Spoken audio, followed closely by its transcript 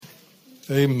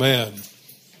Amen.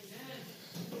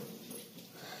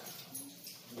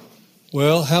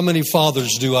 Well, how many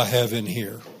fathers do I have in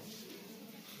here?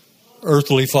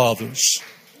 Earthly fathers.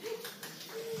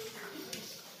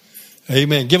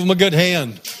 Amen. Give them a good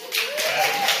hand.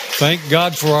 Thank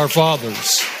God for our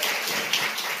fathers.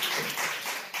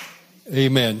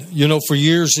 Amen. You know, for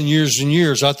years and years and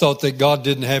years, I thought that God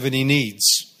didn't have any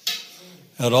needs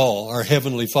at all. Our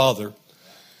Heavenly Father.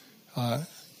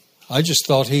 I just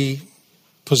thought He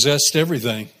possessed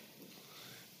everything.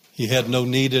 He had no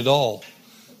need at all.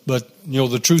 But, you know,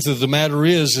 the truth of the matter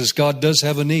is God does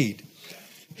have a need.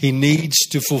 He needs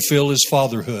to fulfill His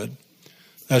fatherhood.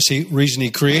 That's the reason He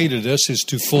created us, is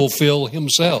to fulfill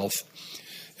Himself.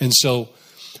 And so,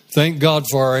 thank God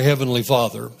for our Heavenly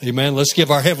Father. Amen. Let's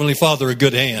give our Heavenly Father a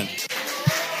good hand.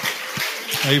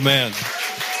 Amen.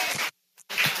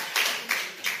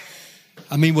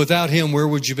 I mean, without Him, where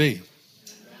would you be?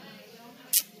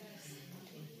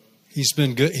 He's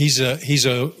been good. He's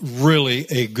a really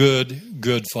a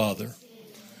good Father.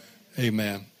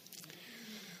 Amen.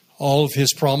 All of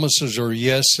His promises are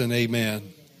yes and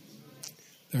amen.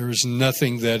 There is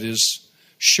nothing that is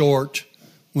short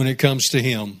when it comes to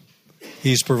Him.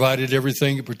 He's provided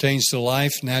everything that pertains to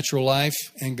life, natural life,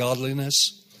 and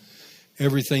godliness.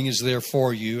 Everything is there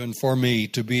for you and for me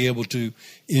to be able to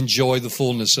enjoy the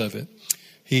fullness of it.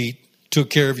 He took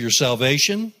care of your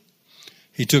salvation.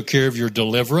 He took care of your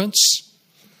deliverance.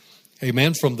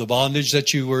 Amen. From the bondage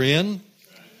that you were in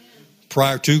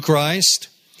prior to Christ.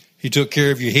 He took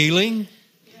care of your healing.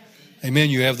 Amen.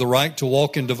 You have the right to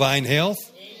walk in divine health.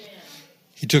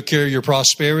 He took care of your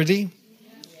prosperity.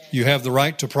 You have the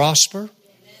right to prosper.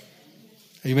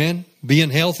 Amen. Be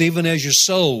in health even as your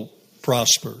soul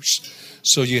prospers.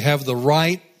 So you have the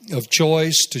right of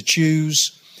choice to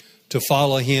choose to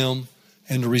follow Him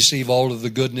and to receive all of the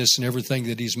goodness and everything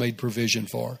that He's made provision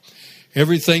for.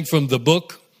 Everything from the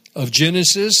book of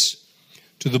Genesis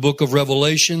to the book of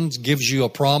Revelation gives you a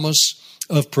promise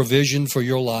of provision for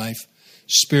your life,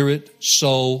 spirit,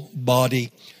 soul,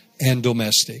 body, and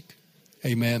domestic.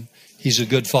 Amen. He's a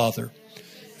good Father.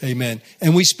 Amen.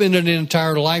 And we spend an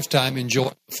entire lifetime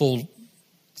enjoying the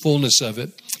fullness of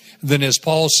it. Then, as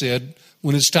Paul said,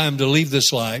 when it's time to leave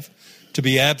this life, to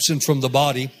be absent from the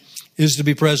body is to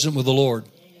be present with the Lord.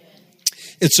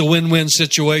 It's a win-win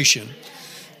situation.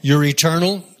 You're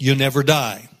eternal. You never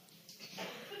die.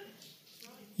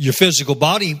 Your physical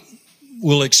body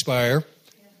will expire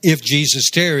if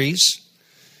Jesus tarries,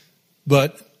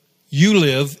 but you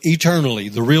live eternally.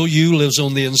 The real you lives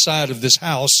on the inside of this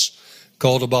house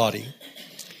called a body.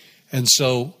 And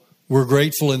so we're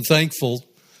grateful and thankful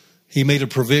He made a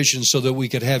provision so that we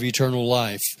could have eternal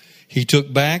life. He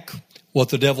took back what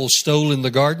the devil stole in the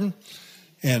garden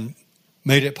and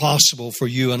made it possible for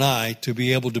you and I to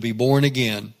be able to be born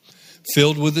again,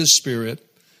 filled with His Spirit,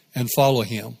 and follow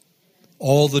Him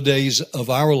all the days of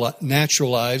our natural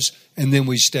lives, and then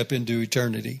we step into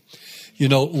eternity. You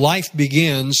know, life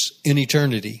begins in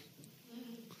eternity,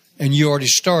 and you already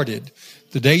started.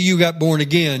 The day you got born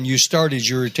again, you started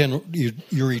your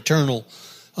eternal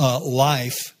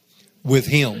life with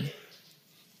Him.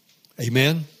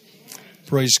 Amen?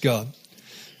 Praise God.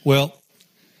 Well,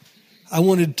 I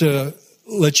wanted to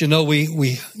let you know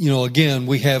we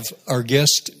have our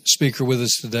guest speaker with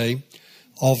us today,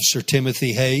 Officer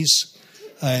Timothy Hayes,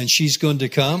 and she's going to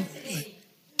come.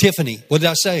 Tiffany, what did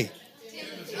I say?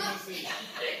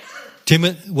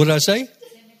 What did I say?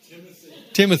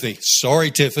 Timothy. Sorry,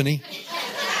 Tiffany.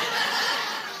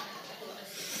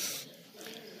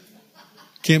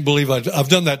 Can't believe I've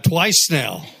done that twice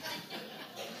now.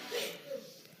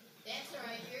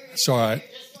 It's all right.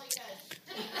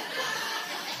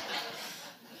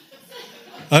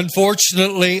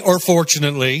 Unfortunately or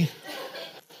fortunately,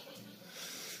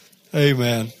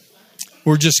 amen.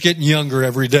 We're just getting younger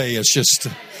every day.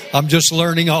 I'm just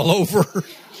learning all over.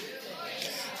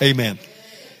 Amen.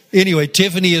 Anyway,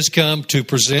 Tiffany has come to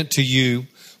present to you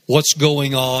what's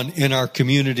going on in our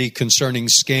community concerning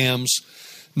scams,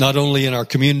 not only in our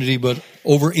community, but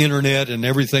over internet and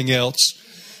everything else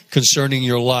concerning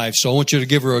your life. So I want you to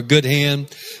give her a good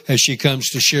hand as she comes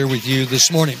to share with you this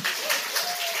morning.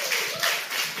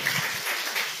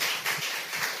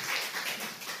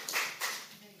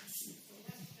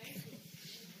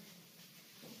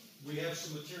 We have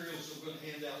some materials that we're going to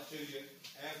hand out to you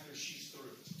after she's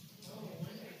through.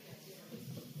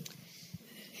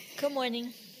 Good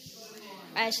morning.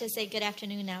 I should say good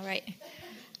afternoon now, right?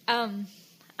 I'm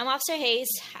Officer Hayes.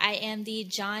 I am the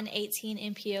John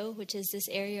 18 MPO, which is this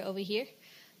area over here.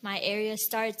 My area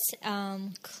starts,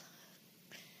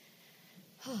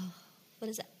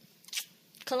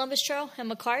 Columbus Trail and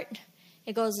McCart,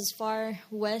 It goes as far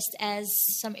west as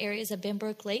some areas of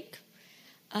Benbrook Lake.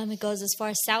 It goes as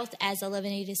far south as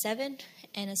 1187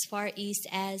 and as far east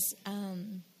as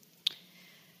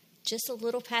just a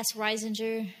little past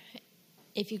Reisinger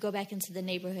if you go back into the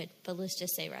neighborhood. But let's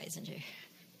just say Reisinger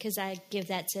because I give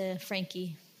that to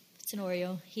Frankie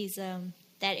Tenorio. He's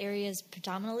that area is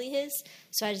predominantly his,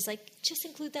 so I just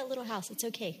include that little house. It's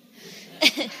okay.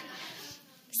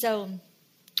 So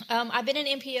I've been an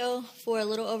MPO for a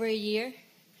little over a year.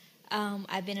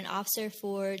 I've been an officer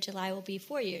for July will be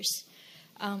 4 years.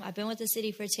 I've been with the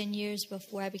city for 10 years.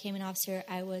 Before I became an officer,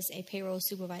 I was a payroll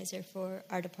supervisor for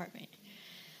our department.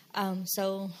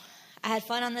 So I had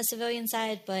fun on the civilian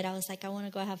side, but I was like, I want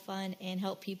to go have fun and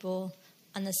help people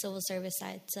on the civil service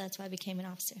side. So that's why I became an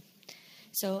officer.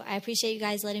 So I appreciate you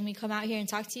guys letting me come out here and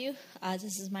talk to you.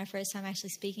 This is my first time actually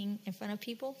speaking in front of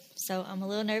people, so I'm a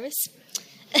little nervous.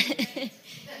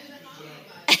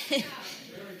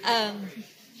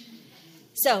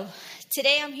 So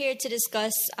today I'm here to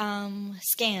discuss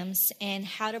scams and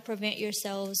how to prevent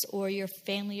yourselves or your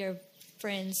family or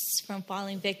friends from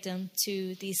falling victim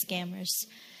to these scammers.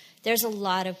 There's a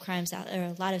lot of crimes out there,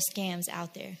 a lot of scams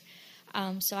out there.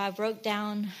 So I broke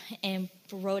down and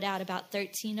wrote out about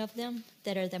 13 of them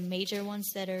that are the major ones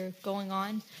that are going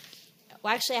on.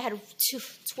 Well, actually, I had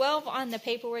 12 on the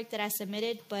paperwork that I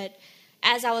submitted, but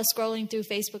as I was scrolling through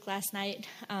Facebook last night,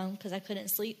 because I couldn't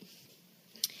sleep,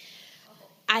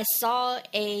 I saw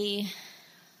a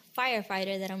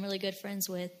firefighter that I'm really good friends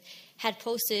with had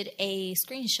posted a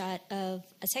screenshot of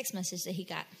a text message that he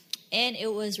got, and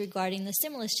it was regarding the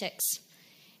stimulus checks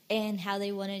and how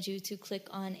they wanted you to click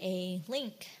on a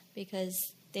link because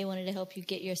they wanted to help you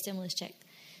get your stimulus check.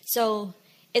 So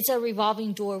it's a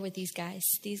revolving door with these guys.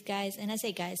 These guys, and I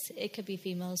say guys, it could be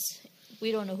females.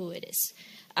 We don't know who it is.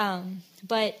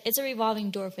 But it's a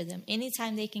revolving door for them.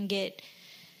 Anytime they can get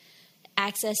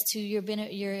access to your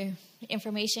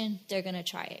information, they're going to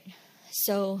try it.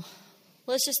 So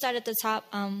let's just start at the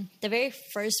top. The very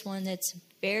first one that's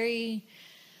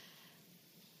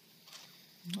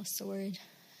what's the word?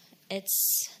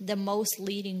 It's the most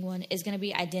leading one is going to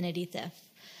be identity theft.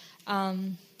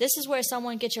 This is where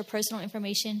someone gets your personal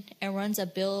information and runs a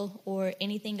bill or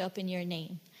anything up in your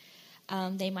name.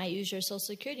 They might use your social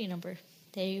security number.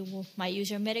 They might use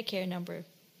your Medicare number,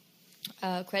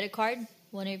 credit card,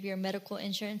 one of your medical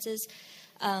insurances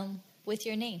with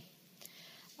your name.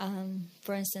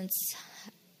 For instance,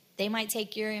 they might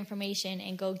take your information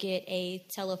and go get a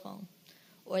telephone,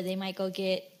 or they might go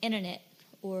get internet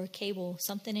or cable,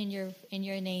 something in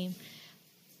your name.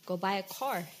 Go buy a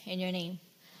car in your name.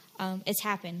 It's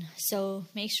happened. So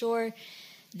make sure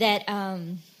that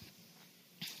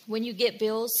when you get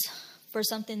bills for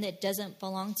something that doesn't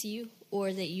belong to you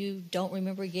or that you don't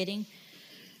remember getting,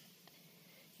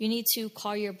 you need to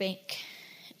call your bank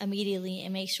immediately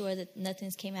and make sure that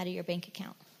nothing's came out of your bank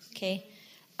account, okay?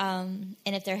 And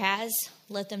if there has,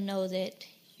 let them know that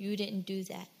you didn't do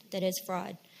that, that it's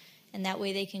fraud. And that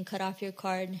way they can cut off your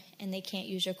card and they can't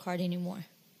use your card anymore,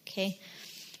 okay?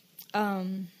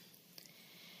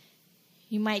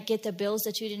 You might get the bills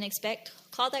that you didn't expect.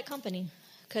 Call that company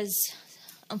because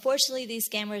unfortunately these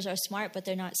scammers are smart, but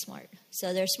they're not smart.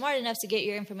 So they're smart enough to get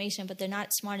your information, but they're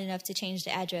not smart enough to change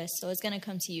the address. So it's going to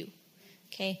come to you,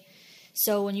 okay?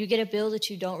 So when you get a bill that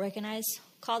you don't recognize,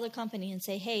 call the company and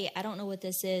say, hey, I don't know what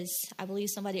this is. I believe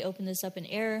somebody opened this up in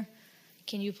error.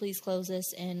 Can you please close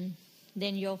this? And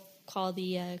then you'll call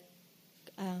the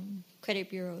credit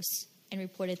bureaus and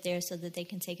report it there so that they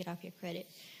can take it off your credit,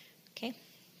 okay?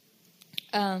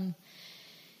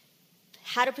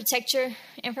 How to protect your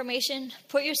information.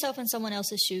 Put yourself in someone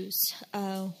else's shoes.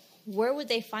 Where would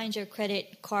they find your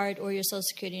credit card or your social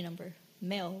security number?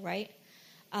 Mail, right?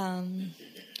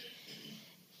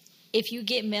 If you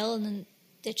get mail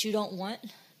that you don't want,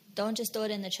 don't just throw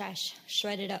it in the trash.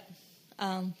 Shred it up.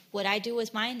 What I do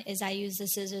with mine is I use the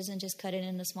scissors and just cut it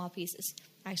into small pieces.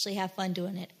 I actually have fun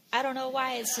doing it. I don't know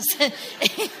why. It's just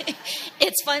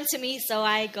it's fun to me, so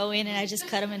I go in and I just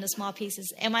cut them into small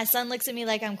pieces. And my son looks at me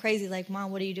like I'm crazy, like,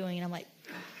 Mom, what are you doing? And I'm like,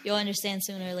 you'll understand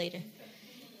sooner or later.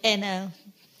 And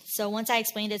so once I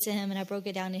explained it to him and I broke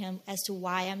it down to him as to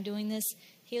why I'm doing this,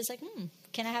 he was like,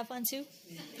 can I have fun too?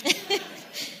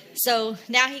 So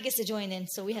now he gets to join in.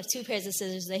 So we have 2 pairs of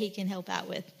scissors that he can help out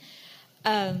with.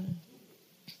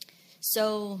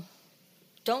 So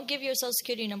don't give your social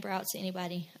security number out to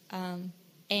anybody.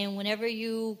 And whenever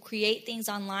you create things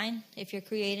online, if you're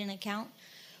creating an account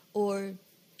or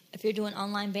if you're doing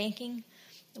online banking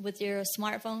with your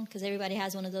smartphone, because everybody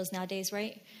has one of those nowadays,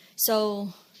 right?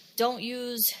 So don't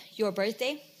use your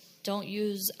birthday. Don't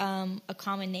use a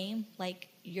common name like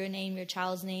your name, your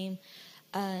child's name.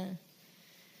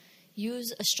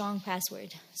 use a strong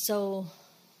password. So,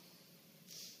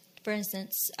 for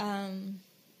instance,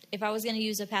 if I was going to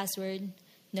use a password,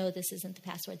 no, this isn't the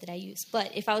password that I use.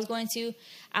 But if I was going to,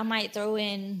 I might throw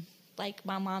in like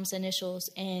my mom's initials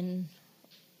and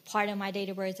part of my date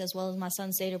of birth as well as my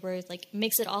son's date of birth, like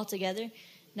mix it all together.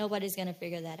 Nobody's going to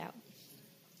figure that out.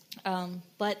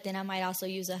 But then I might also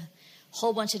use a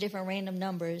whole bunch of different random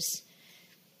numbers,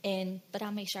 but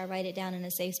I'll make sure I write it down in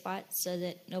a safe spot so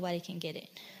that nobody can get it.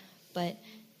 But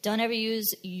don't ever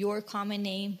use your common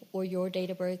name or your date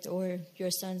of birth or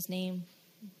your son's name,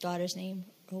 daughter's name,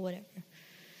 or whatever.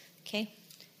 Okay?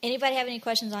 Anybody have any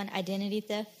questions on identity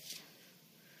theft?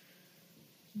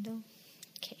 No?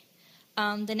 Okay.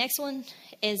 The next one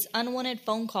is unwanted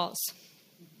phone calls.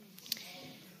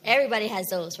 Everybody has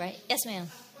those, right? Yes, ma'am.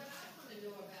 What I want to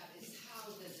know about is how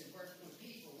does it work when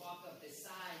people walk up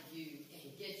beside you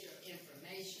and get your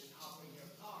information off of your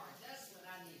card? That's what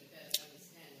I need a better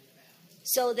understanding about.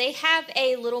 So they have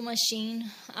a little machine.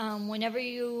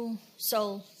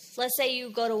 So let's say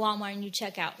you go to Walmart and you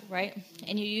check out, right?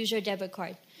 And you use your debit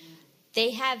card.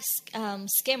 They have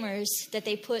skimmers that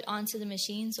they put onto the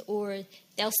machines, or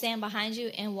they'll stand behind you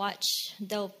and watch.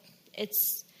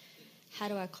 How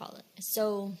do I call it?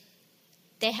 So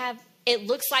it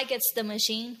looks like it's the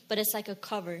machine, but it's like a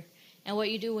cover. And what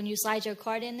you do when you slide your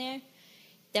card in there,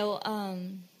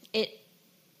 it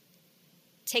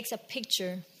takes a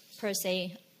picture, per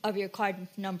se, of your card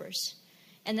numbers.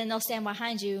 And then they'll stand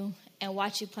behind you and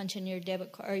watch you punch in your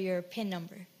debit card or your PIN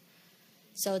number.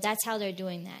 So that's how they're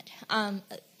doing that.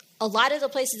 A lot of the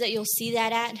places that you'll see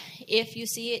that at, if you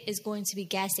see it, is going to be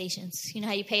gas stations. You know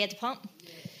how you pay at the pump?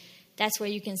 That's where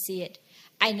you can see it.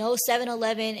 I know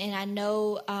 7-Eleven and I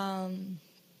know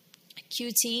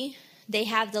QT, they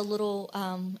have the little,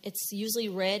 it's usually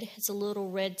red. It's a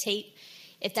little red tape.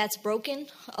 If that's broken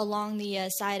along the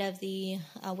side of the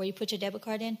where you put your debit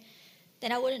card in,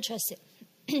 then I wouldn't trust it.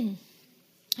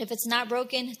 If it's not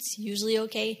broken, it's usually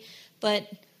okay. But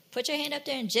put your hand up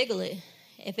there and jiggle it.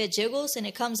 If it jiggles and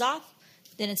it comes off,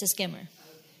 then it's a skimmer.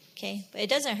 Okay? But it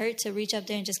doesn't hurt to reach up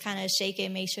there and just kind of shake it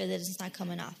and make sure that it's not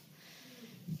coming off.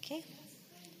 Okay?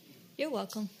 You're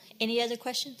welcome. Any other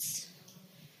questions?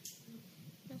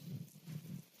 No?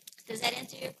 Does that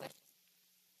answer your question?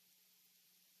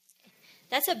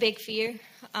 That's a big fear.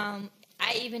 I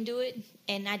even do it,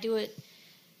 and I do it.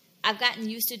 I've gotten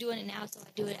used to doing it now, so I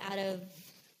do it out of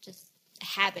just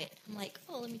habit. I'm like,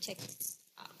 oh, let me check this.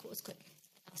 Oh, cool, it's quick.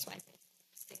 I'll swipe it,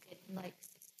 stick it,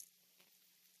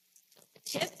 So the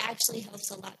chip actually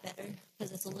helps a lot better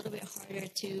because it's a little bit harder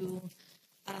to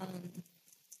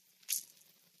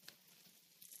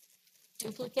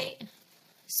duplicate.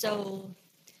 So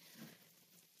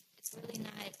it's really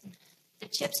not. The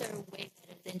chips are way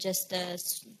better than just the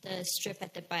strip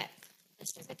at the back. The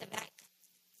strip at the back,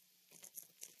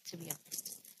 to be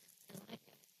honest. I like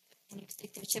it. And you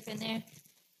stick the chip in there.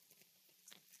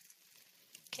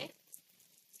 Okay.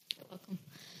 You're welcome.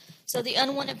 So the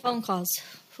unwanted phone calls.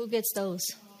 Who gets those?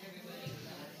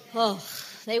 Oh,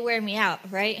 they wear me out,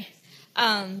 right?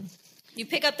 You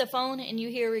pick up the phone and you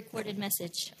hear a recorded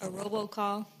message, a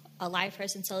robocall, a live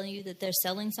person telling you that they're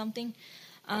selling something.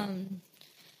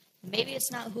 Maybe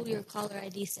it's not who your caller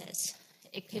ID says.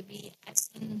 It could be, I've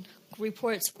seen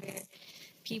reports where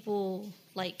people,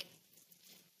 like,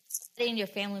 saying your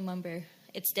family member,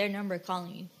 it's their number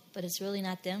calling you, but it's really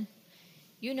not them.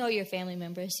 You know your family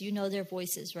members. You know their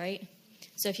voices, right?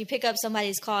 So if you pick up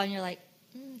somebody's call and you're like,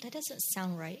 that doesn't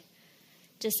sound right,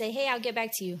 just say, hey, I'll get back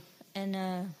to you, and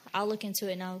I'll look into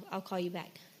it, and I'll call you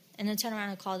back. And then turn around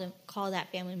and call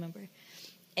that family member.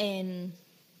 And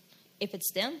if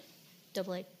it's them, they'll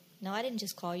be like, no, I didn't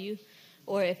just call you.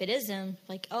 Or if it is them,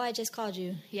 like, oh, I just called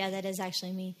you. Yeah, that is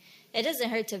actually me. It doesn't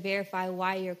hurt to verify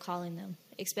why you're calling them,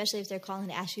 especially if they're calling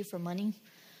to ask you for money.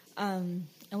 And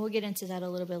we'll get into that a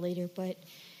little bit later. But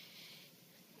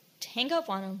hang up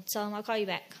on them. Tell them I'll call you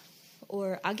back.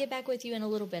 Or I'll get back with you in a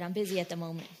little bit. I'm busy at the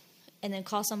moment. And then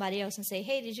call somebody else and say,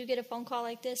 hey, did you get a phone call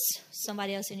like this?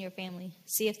 Somebody else in your family.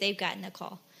 See if they've gotten a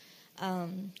call.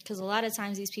 Because a lot of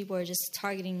times these people are just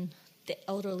targeting the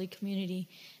elderly community.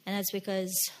 And that's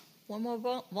because we're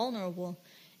more vulnerable.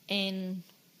 And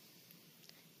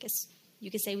I guess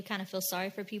you could say we kind of feel sorry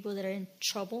for people that are in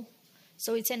trouble.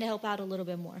 So we tend to help out a little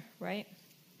bit more, right?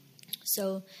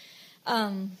 So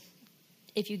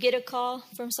if you get a call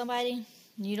from somebody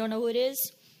and you don't know who it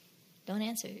is, don't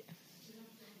answer it.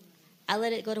 I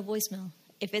let it go to voicemail.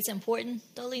 If it's important,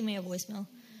 don't leave me a voicemail.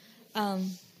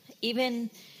 Even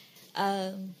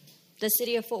the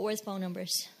City of Fort Worth phone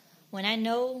numbers. When I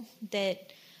know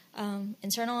that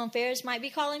Internal Affairs might be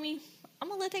calling me, I'm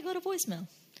going to let that go to voicemail.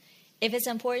 If it's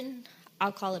important,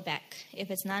 I'll call it back. If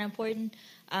it's not important,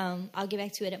 I'll get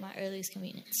back to it at my earliest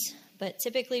convenience. But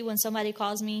typically when somebody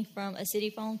calls me from a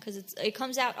city phone, because it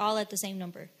comes out all at the same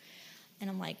number, and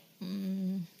I'm like,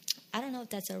 I don't know if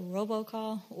that's a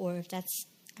robocall or if that's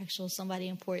actual somebody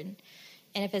important.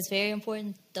 And if it's very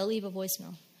important, they'll leave a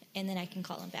voicemail, and then I can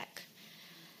call them back.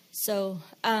 So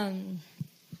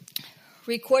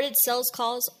recorded sales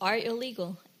calls are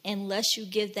illegal unless you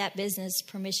give that business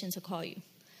permission to call you.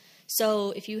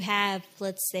 So if you have,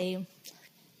 let's say,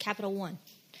 Capital One,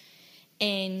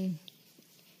 and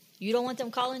you don't want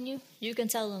them calling you, you can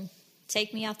tell them,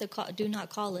 take me off the do not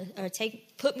call list, or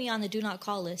put me on the do not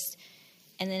call list.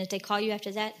 And then if they call you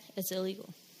after that, it's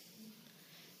illegal.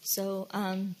 So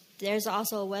there's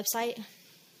also a website.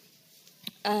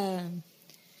 I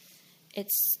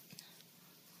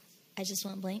just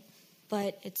went blank,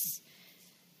 but it's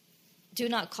do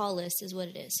not call list is what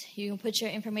it is. You can put your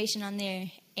information on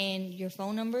there and your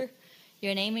phone number,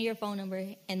 your name and your phone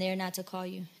number, and they're not to call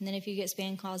you. And then if you get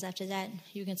spam calls after that,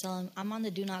 you can tell them, I'm on the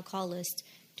do not call list.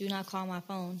 Do not call my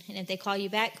phone. And if they call you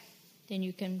back, then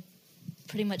you can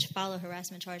pretty much file a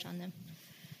harassment charge on them.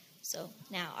 So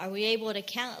now, are we able to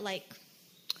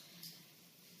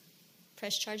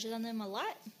press charges on them a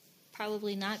lot?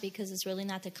 Probably not, because it's really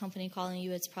not the company calling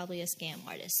you. It's probably a scam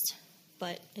artist.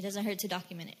 But it doesn't hurt to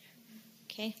document it.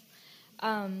 Okay?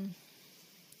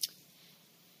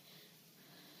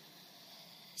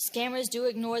 Scammers do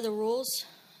ignore the rules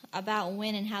about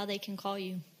when and how they can call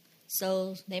you.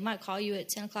 So they might call you at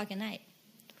 10 o'clock at night.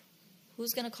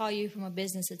 Who's going to call you from a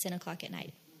business at 10 o'clock at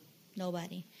night?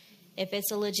 Nobody. If it's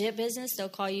a legit business, they'll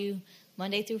call you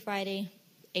Monday through Friday,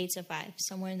 8 to 5,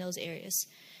 somewhere in those areas.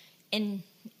 And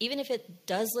even if it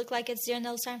does look like it's during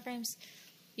those time frames,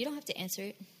 you don't have to answer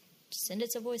it. Send it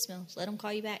to voicemail. Let them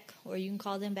call you back, or you can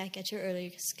call them back at your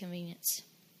earliest convenience.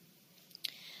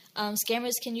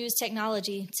 Scammers can use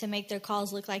technology to make their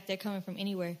calls look like they're coming from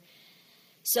anywhere.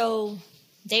 So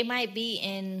they might be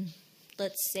in,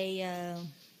 let's say,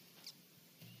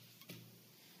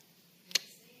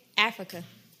 Africa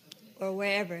or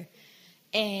wherever,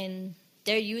 and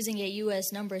they're using a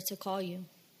U.S. number to call you.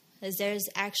 Because there's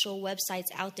actual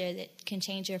websites out there that can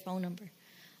change your phone number.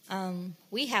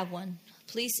 We have one.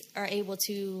 Police are able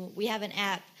to, we have an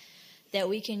app that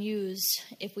we can use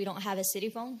if we don't have a city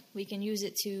phone. We can use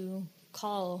it to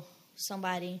call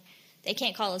somebody. They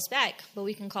can't call us back, but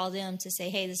we can call them to say,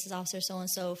 hey, this is Officer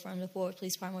so-and-so from the Forward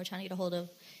Police Department we're trying to get a hold of,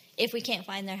 if we can't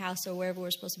find their house or wherever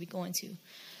we're supposed to be going to.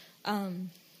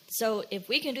 So if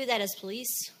we can do that as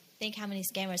police, think how many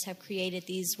scammers have created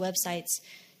these websites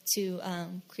to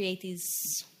create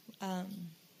these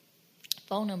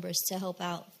phone numbers to help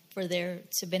out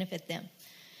to benefit them.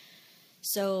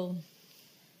 So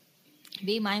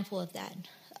be mindful of that.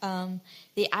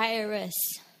 The IRS,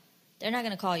 they're not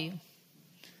going to call you.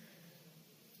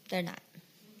 They're not.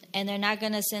 And they're not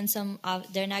going to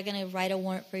they're not going to write a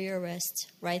warrant for your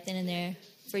arrest right then and there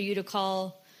for you to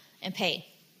call and pay.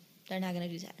 They're not going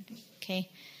to do that. Okay?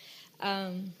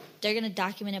 They're going to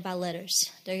document it by letters.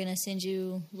 They're going to send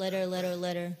you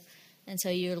letter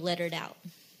until you're lettered out.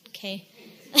 Okay?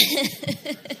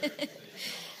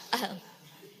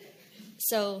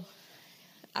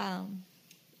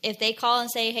 If they call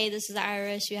and say, hey, this is the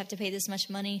IRS, you have to pay this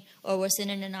much money, or we're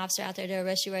sending an officer out there to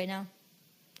arrest you right now,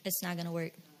 it's not going to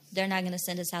work. They're not going to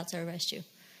send us out to arrest you.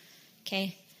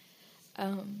 Okay?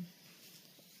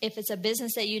 If it's a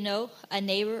business that you know, a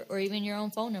neighbor, or even your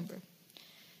own phone number,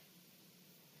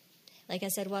 like I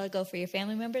said a while ago, for your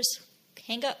family members,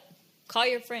 hang up. Call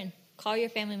your friend. Call your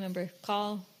family member.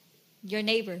 Call your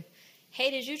neighbor.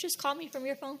 Hey, did you just call me from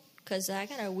your phone? Because I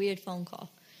got a weird phone call.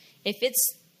 If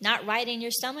it's not right in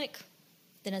your stomach,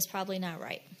 then it's probably not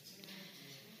right.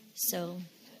 So,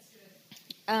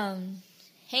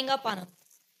 hang up on them.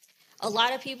 A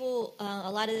lot of people,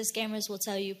 a lot of the scammers will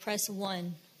tell you press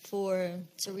 1 to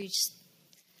reach.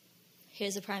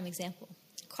 Here's a prime example.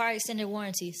 Car extended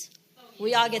warranties.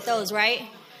 We all get those, right?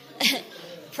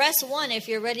 Press 1 if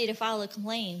you're ready to file a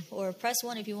complaint, or press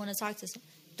 1 if you want to talk to someone.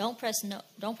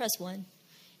 Don't press 1.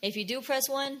 If you do press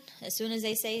 1, as soon as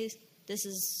they say this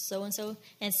is so-and-so,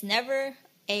 and it's never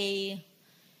a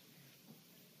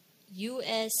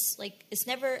U.S., it's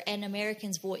never an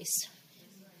American's voice,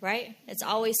 right? It's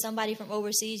always somebody from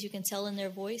overseas. You can tell in their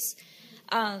voice.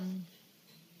 Tell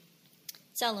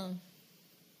them,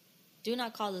 do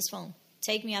not call this phone.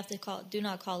 Take me off the call. Do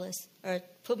not call list, or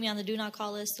put me on the do not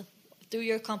call list through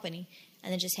your company,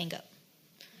 and then just hang up.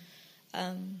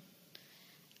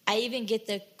 I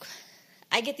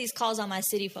get these calls on my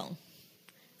city phone.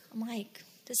 I'm like,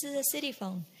 this is a city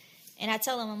phone, and I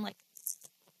tell them, I'm like,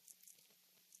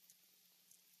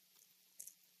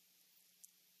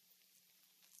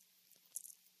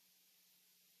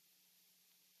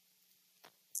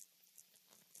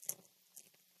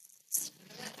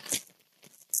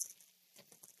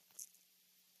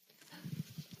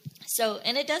 So,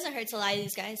 and it doesn't hurt to lie to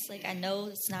these guys. Like, I know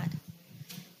it's not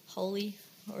holy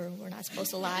or we're not supposed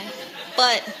to lie.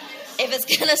 But if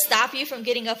it's going to stop you from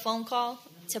getting a phone call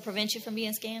to prevent you from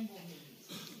being scammed,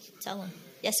 tell them.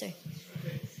 Yes, sir.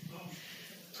 Okay,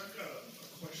 I've got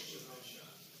a question on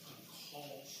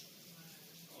calls.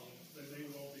 They may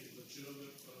well be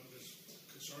legitimate, but I'm just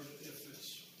concerned if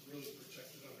it's really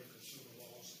protected under consumer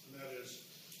laws. And that is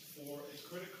for a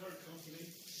credit card company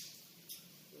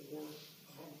or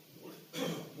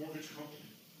mortgage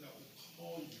company that will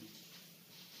call you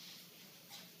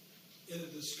in a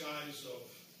disguise of,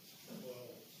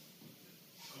 well,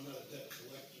 I'm not a debt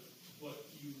collector, but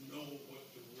you know what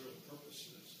the real purpose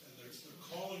is. And they're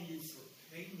calling you for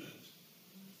payment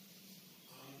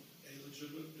on a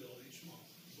legitimate bill each month,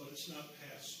 but it's not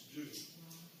past due.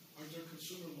 Aren't there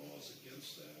consumer laws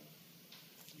against that?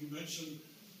 You mentioned,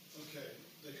 okay,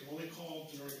 they can only call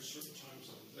during certain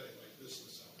times of the day, like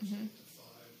business hours, 8 to 5.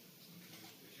 Okay,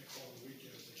 they can't call on the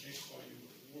weekends. They can't call you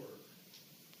at work.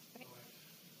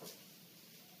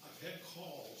 I've had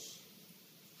calls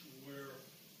where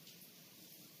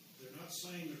they're not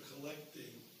saying they're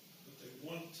collecting, but they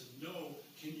want to know,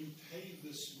 can you pay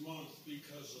this month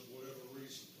because of whatever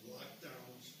reason,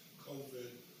 lockdowns, COVID,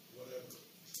 whatever.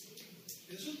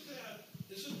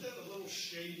 Isn't that a little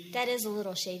shady? That is a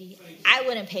little shady. I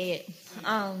wouldn't pay it.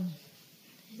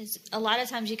 A lot of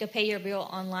times you could pay your bill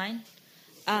online.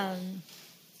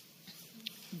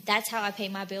 That's how I pay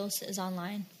my bills, is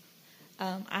online.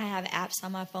 I have apps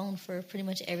on my phone for pretty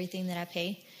much everything that I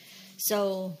pay.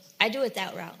 So I do it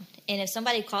that route. And if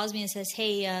somebody calls me and says,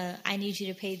 hey, I need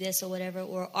you to pay this or whatever,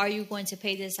 or are you going to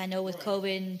pay this? I know with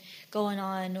COVID going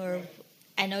on, or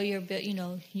I know you're,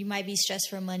 you might be stressed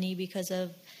for money because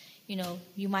of,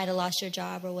 you might have lost your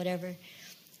job or whatever.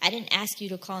 I didn't ask you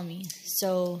to call me.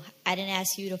 So I didn't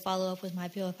ask you to follow up with my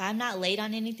bill. If I'm not late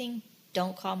on anything,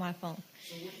 don't call my phone.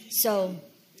 So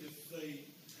what do you do if they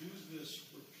do this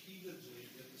repeatedly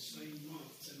in the same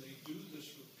month, and they do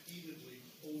this repeatedly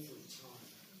over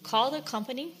time? Call the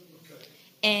company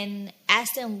and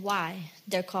ask them why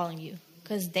they're calling you,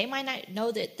 because they might not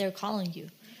know that they're calling you.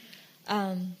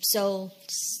 So,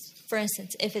 for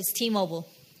instance, if it's T-Mobile,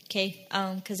 okay,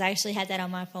 because I actually had that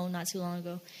on my phone not too long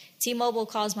ago. T-Mobile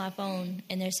calls my phone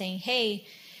and they're saying, hey,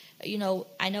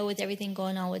 I know with everything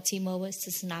going on with T-Mobile, it's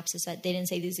a synopsis. They didn't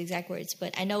say these exact words,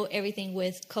 but I know everything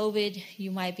with COVID,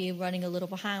 you might be running a little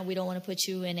behind. We don't want to put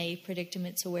you in a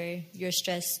predicament to where you're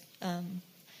stressed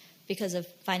because of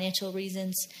financial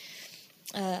reasons.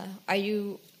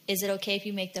 Is it okay if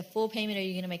you make the full payment, or are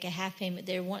you going to make a half payment?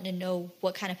 They're wanting to know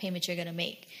what kind of payment you're going to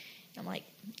make. I'm like,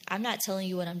 I'm not telling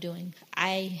you what I'm doing.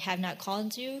 I have not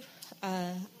called you.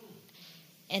 And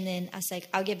then I was like,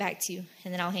 I'll get back to you.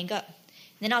 And then I'll hang up. And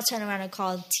then I'll turn around and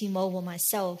call T-Mobile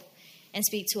myself and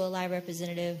speak to a live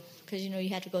representative, because, you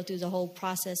have to go through the whole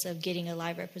process of getting a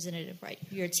live representative, right,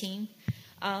 your team.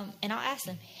 And I'll ask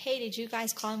them, hey, did you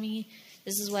guys call me?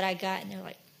 This is what I got. And they're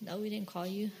like, no, we didn't call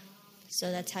you. So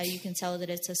that's how you can tell that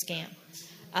it's a scam.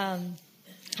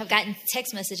 I've gotten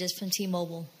text messages from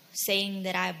T-Mobile saying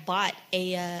that I bought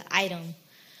a item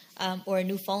or a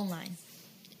new phone line.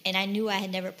 And I knew I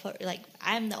had never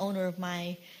I'm the owner of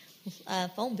my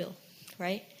phone bill,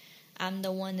 right? I'm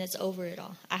the one that's over it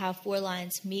all. I have 4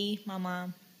 lines, me, my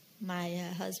mom, my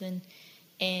husband,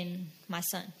 and my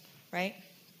son, right?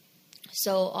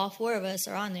 So all 4 of us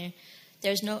are on there.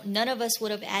 None of us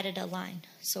would have added a line.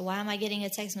 So why am I getting a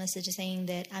text message saying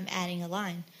that I'm adding a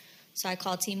line? So I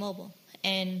called T-Mobile,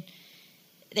 and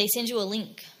they send you a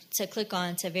link to click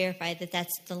on to verify that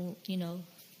that's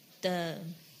the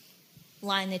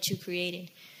line that you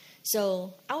created.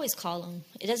 So I always call them.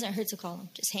 It doesn't hurt to call them.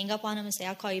 Just hang up on them and say,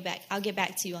 I'll call you back. I'll get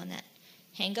back to you on that.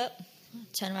 Hang up,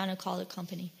 turn around and call the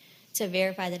company to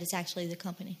verify that it's actually the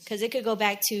company. Because it could go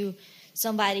back to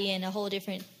somebody in a whole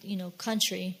different,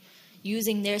 country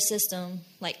using their system,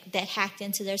 that hacked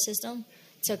into their system,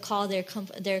 to call their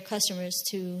customers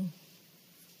to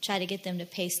try to get them to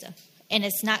pay stuff. And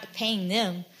it's not paying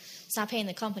them. It's not paying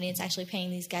the company. It's actually paying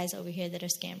these guys over here that are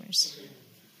scammers. Okay.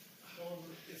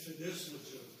 However, if it is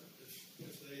legitimate,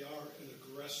 if they are an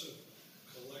aggressive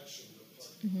collection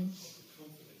department of the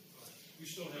company, you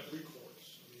still have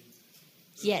recourse.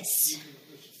 Yes.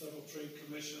 There's a Federal Trade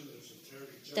Commission. There's a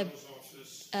Attorney General's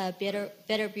office.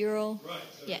 Better Bureau. Right.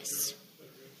 Yes.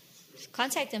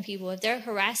 Contact them people. If they're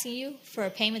harassing you for a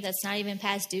payment that's not even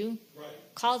past due,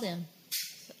 call them.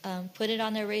 Put it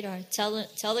on their radar. Tell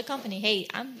the company, hey,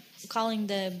 I'm calling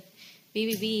the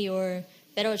BBB or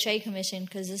Federal Trade Commission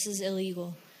because this is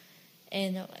illegal.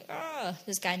 And they're like,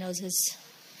 this guy knows his,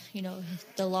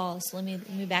 the laws. Let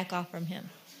me back off from him.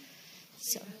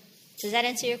 So, does that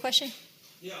answer your question?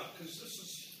 Yeah, because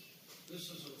this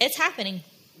is It's happening.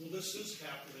 well, this is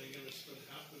happening, and it's been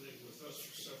happening with us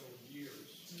for several years.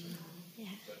 Yeah.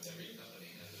 But every company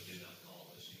has a do not call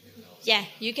list. You can tell them. Yeah,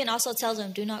 you can also tell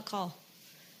them do not call,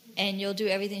 and you'll do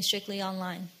everything strictly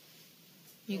online.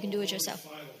 You can do it yourself.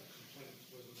 I've already filed complaints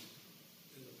with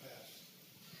them in the past.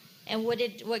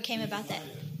 And what came about that?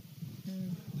 They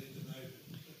denied it,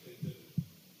 that they did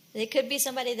it. It could be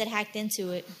somebody that hacked into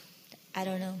it. I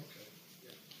don't know.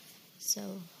 Okay.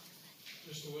 So,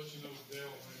 Just to let you know, Dell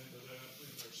went into that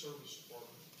in their service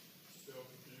department, Dell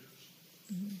Computers.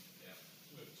 Yeah.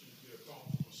 That you get a call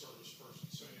from a service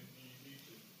person saying, you need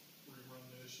to rerun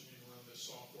this, you need to run this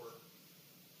software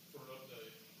for an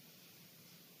update.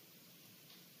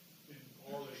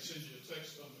 Or they send you a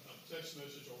text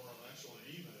message or actually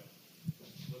an email.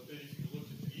 But then if you look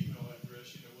at the email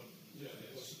address, you know what? Yeah,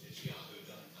 it was. It's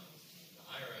yahoo.com. The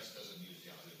IRS doesn't use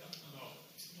yahoo.com. No.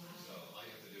 So all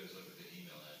you have to do is look at the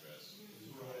email address.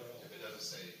 Right. If it doesn't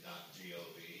say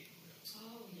 .gov,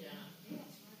 Oh, yeah. Yeah,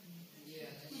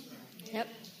 that's right. yep.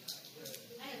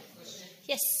 I have a question.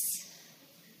 Yes.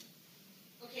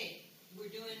 Okay, we're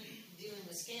dealing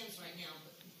with scams right now,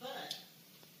 but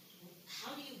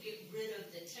how do you get rid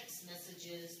of the text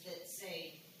messages that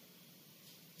say,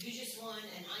 you just won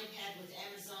an iPad with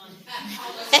Amazon?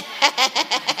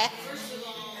 First of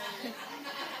all,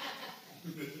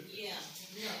 yeah,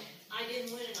 no, I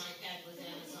didn't win an iPad with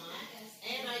Amazon,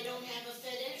 and I don't have a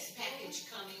FedEx package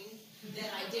coming that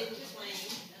I didn't claim.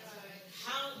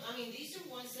 These are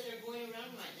ones that are going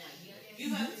around right now. You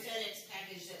have a FedEx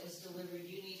package that was delivered,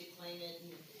 you need to claim it,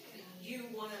 and you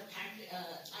want a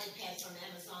iPad from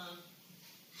Amazon.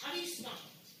 How do you stop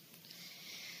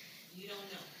it? You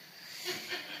don't know.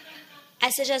 I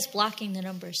suggest blocking the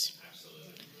numbers.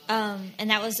 absolutely. And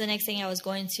that was the next thing I was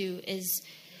going to is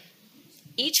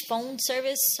each phone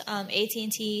service,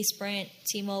 AT&T, Sprint,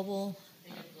 T-Mobile, They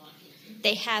have blocking.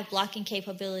 they have blocking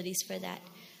capabilities for that.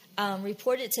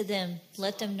 Report it to them.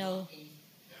 Let them know.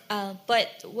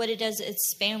 But what it does,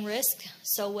 it's spam risk.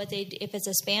 So if it's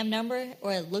a spam number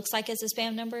or it looks like it's a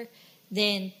spam number,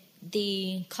 then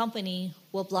the company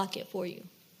will block it for you,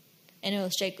 and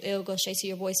it'll go straight to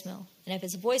your voicemail. And if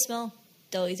it's a voicemail,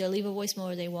 they'll either leave a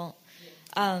voicemail or they won't.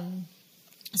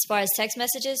 As far as text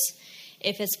messages,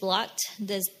 if it's blocked,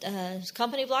 the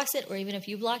company blocks it, or even if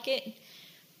you block it,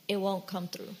 it won't come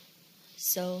through.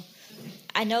 So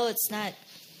I know it's not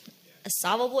a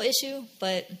solvable issue,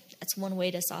 but that's one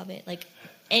way to solve it.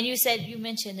 And you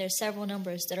mentioned there's several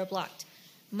numbers that are blocked.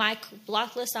 My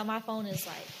block list on my phone is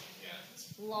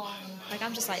long.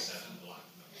 I'm just like,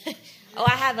 oh,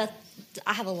 I have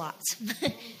a lot.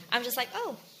 I'm just like,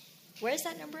 oh, where's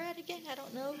that number at again? I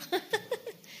don't know.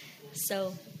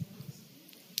 So,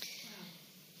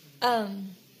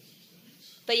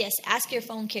 but yes, ask your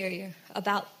phone carrier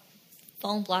about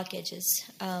phone blockages,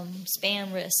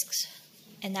 spam risks,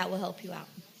 and that will help you out.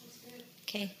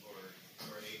 Okay?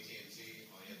 Or AT&T,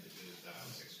 all you have to do is dial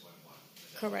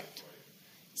 611. Correct.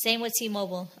 Same with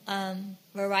T-Mobile.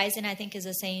 Verizon, I think, is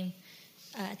the same.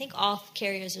 I think all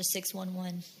carriers are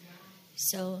 611.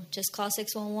 So just call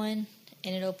 611,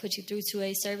 and it'll put you through to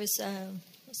a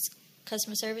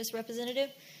customer service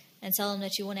representative, and tell them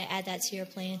that you want to add that to your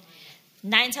plan.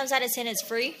 9 times out of 10, it's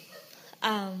free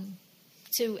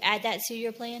to add that to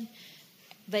your plan.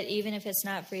 But even if it's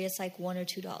not free, it's like $1 or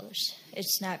 $2.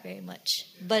 It's not very much,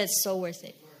 but it's so worth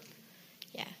it.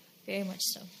 Yeah, very much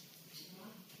so.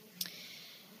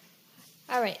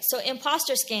 All right, so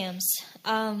imposter scams.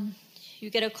 You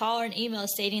get a call or an email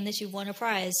stating that you've won a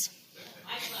prize.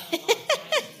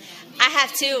 I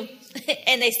have too,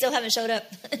 and they still haven't showed up.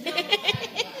 FedEx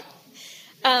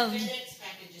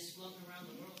packages floating around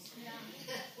the world somewhere.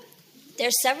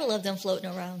 There's several of them floating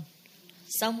around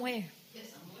somewhere.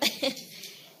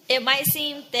 It might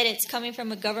seem that it's coming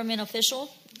from a government official.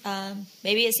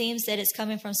 Maybe it seems that it's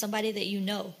coming from somebody that you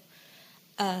know,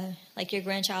 like your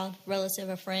grandchild, relative,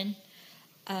 or friend.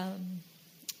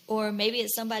 Or maybe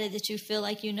it's somebody that you feel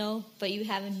like you know, but you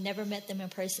haven't never met them in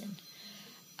person.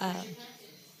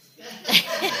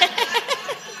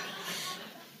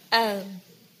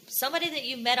 Somebody that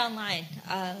you met online.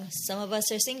 Some of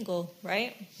us are single,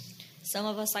 right? Some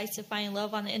of us like to find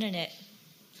love on the internet.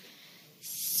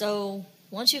 So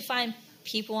once you find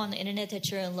people on the internet that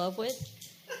you're in love with,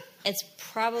 it's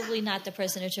probably not the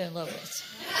person that you're in love with.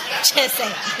 Just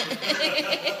saying.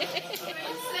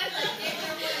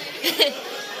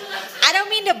 I don't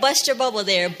mean to bust your bubble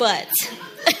there, but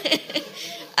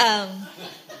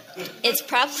it's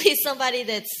probably somebody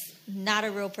that's not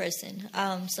a real person.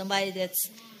 Somebody that's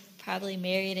probably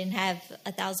married and have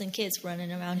 1,000 kids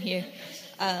running around here.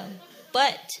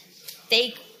 But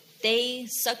they they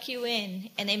suck you in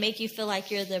and they make you feel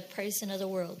like you're the person of the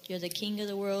world. You're the king of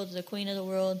the world, the queen of the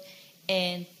world,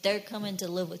 and they're coming to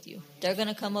live with you. They're going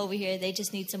to come over here. They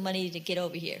just need some money to get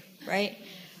over here, right?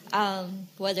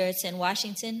 Whether it's in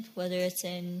Washington, whether it's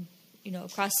in,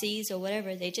 across seas or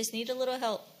whatever, they just need a little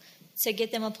help to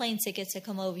get them a plane ticket to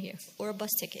come over here or a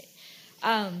bus ticket.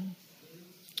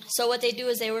 So what they do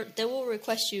is they will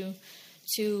request you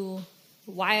to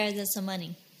wire them some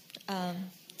money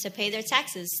to pay their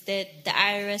taxes that the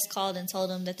IRS called and told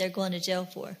them that they're going to jail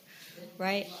for,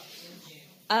 right?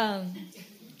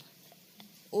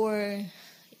 Or,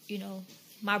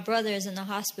 my brother is in the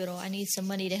hospital. I need some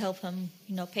money to help him,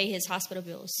 pay his hospital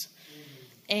bills.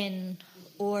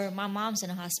 Or my mom's in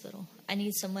a hospital. I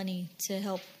need some money to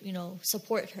help,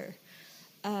 support her.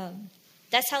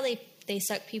 That's how they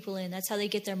suck people in. That's how they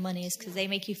get their money, is because they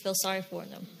make you feel sorry for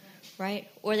them, right?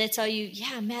 Or they tell you,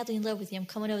 yeah, I'm madly in love with you. I'm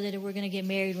coming over there. We're going to get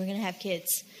married. We're going to have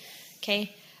kids,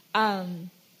 okay?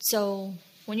 So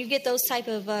when you get those type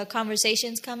of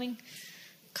conversations coming,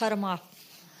 cut them off.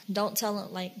 Don't tell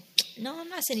them, like, no, I'm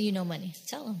not sending you no money.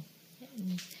 Tell them.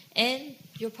 And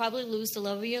you'll probably lose the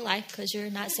love of your life because you're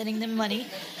not sending them money.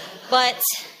 But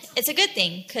it's a good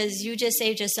thing because you just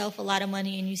saved yourself a lot of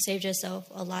money and you saved yourself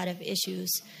a lot of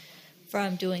issues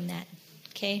from doing that.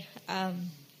 Okay?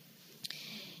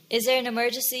 Is there an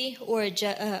emergency or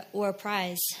a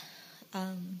prize?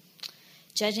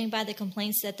 Judging by the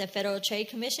complaints that the Federal Trade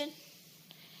Commission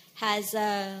has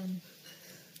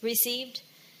received,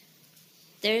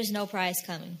 there is no prize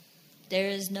coming. There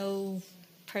is no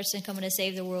person coming to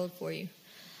save the world for you.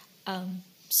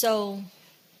 So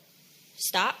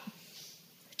stop,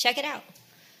 check it out.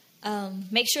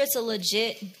 Make sure it's a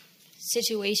legit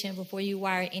situation before you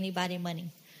wire anybody money.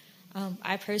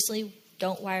 I personally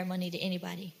don't wire money to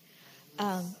anybody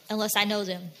unless I know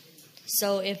them.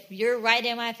 So if you're right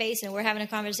in my face and we're having a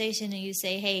conversation and you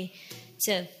say, hey,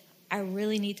 Tiff, I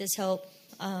really need this help.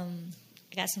 I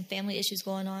got some family issues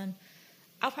going on.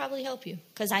 I'll probably help you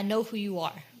because I know who you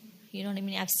are. You know what I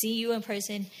mean? I've seen you in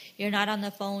person. You're not on the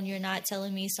phone. You're not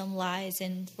telling me some lies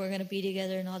and we're going to be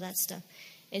together and all that stuff.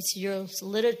 You're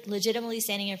legitimately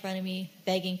standing in front of me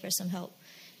begging for some help.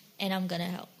 And I'm going to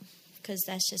help because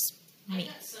that's just me. I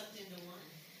got sucked into one,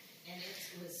 and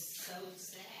it was so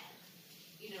sad.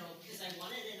 Because I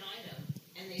wanted an item,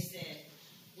 and they said,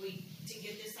 to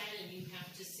get this item, you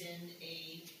have to send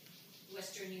a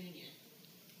Western Union.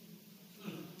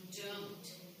 Don't.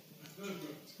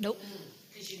 Nope.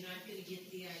 Because you're not going to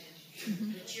get the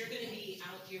item. But you're going to be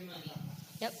out your money.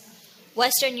 Yep.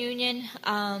 Western Union.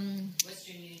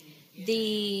 Western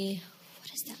Union.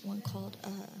 What is that one called?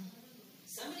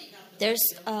 Somebody got the There's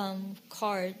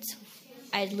cards.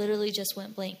 I literally just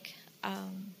went blank.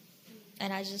 And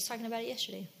I was just talking about it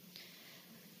yesterday.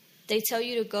 They tell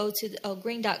you to go to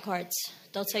Green Dot cards.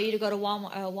 They'll tell you to go to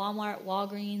Walmart,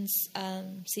 Walgreens,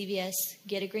 CVS,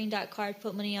 get a Green Dot card,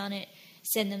 put money on it,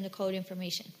 send them the code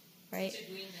information, right? What's a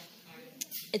Green Dot card?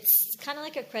 It's kind of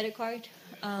like a credit card.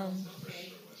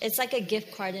 Okay. It's like a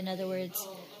gift card, in other words.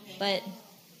 Okay. But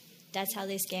that's how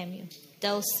they scam you.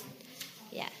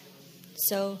 Yeah.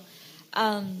 So,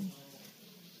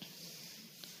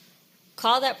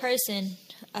 call that person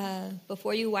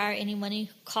before you wire any money.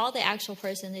 Call the actual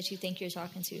person that you think you're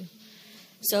talking to.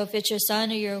 So if it's your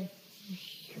son or your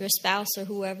spouse or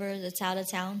whoever that's out of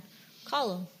town, call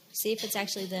them. See if it's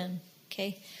actually them.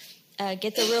 Okay.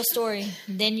 Get the real story.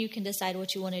 Then you can decide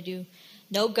what you want to do.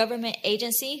 No government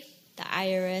agency, the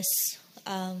IRS,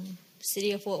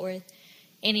 City of Fort Worth,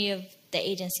 any of the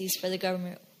agencies for the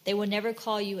government, they will never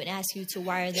call you and ask you to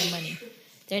wire them money.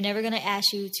 They're never going to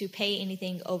ask you to pay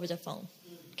anything over the phone.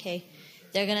 Okay.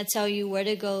 They're going to tell you where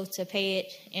to go to pay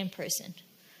it in person.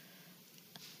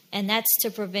 And that's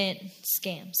to prevent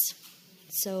scams.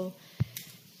 So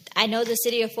I know the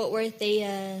City of Fort Worth,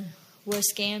 they were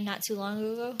scammed not too long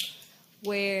ago,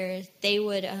 where they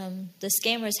would, the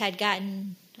scammers had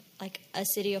gotten like a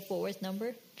City of Fort Worth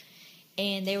number,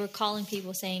 and they were calling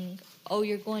people saying, oh,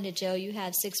 you're going to jail, you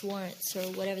have 6 warrants or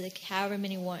whatever, however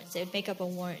many warrants. They would make up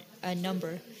a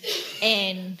number.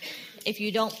 And if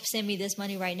you don't send me this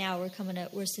money right now,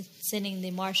 we're sending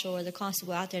the marshal or the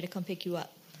constable out there to come pick you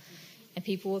up. And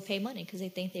people would pay money because they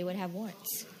think they would have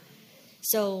warrants.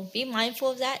 So be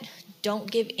mindful of that. Don't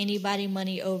give anybody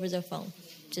money over the phone.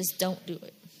 Just don't do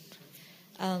it.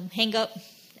 Hang up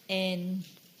and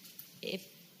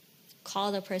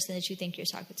call the person that you think you're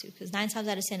talking to, because 9 times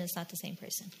out of 10 it's not the same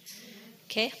person.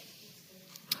 Okay.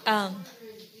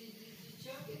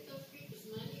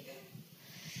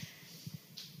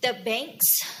 The banks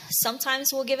sometimes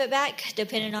will give it back,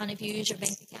 depending on if you use your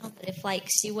bank account. But if if like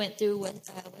she went through with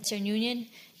Western Union,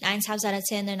 9 times out of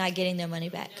 10 they're not getting their money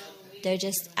back. They're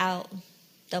just out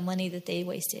the money that they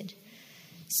wasted.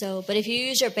 So, but if you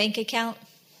use your bank account,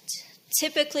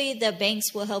 typically the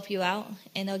banks will help you out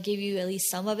and they'll give you at least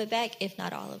some of it back, if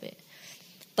not all of it.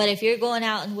 But if you're going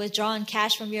out and withdrawing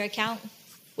cash from your account,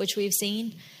 which we've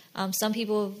seen, some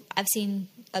people, I've seen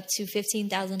up to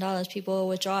 $15,000 people will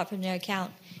withdraw it from their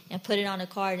account and put it on a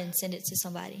card and send it to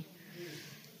somebody.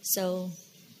 So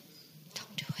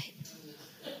don't do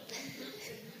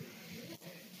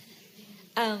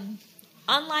it.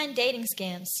 Online dating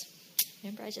scams.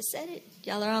 Remember, I just said it.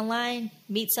 Y'all are online,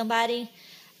 meet somebody.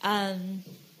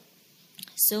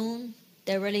 Soon,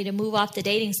 they're ready to move off the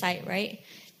dating site, right?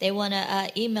 They want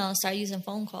to email and start using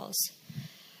phone calls.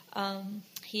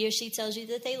 He or she tells you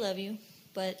that they love you,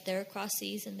 but they're across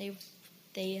seas and they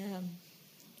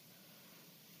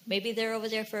maybe they're over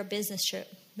there for a business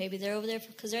trip. Maybe they're over there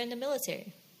because they're in the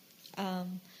military.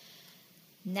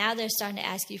 Now they're starting to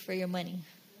ask you for your money.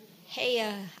 Hey,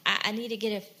 I need to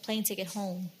get a plane ticket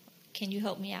home. Can you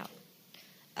help me out?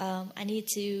 I need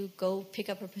to go pick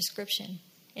up a prescription.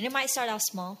 And it might start off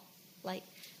small, like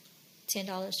 $10,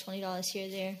 $20 here or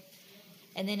there.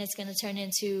 And then it's going to turn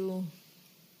into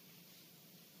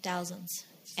thousands.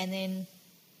 And then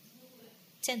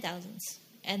 10,000s.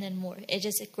 And then more.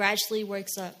 It gradually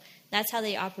works up. That's how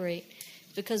they operate.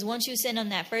 Because once you send them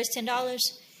that first $10,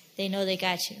 they know they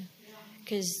got you.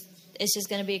 Because it's just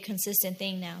going to be a consistent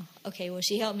thing now. Okay, well,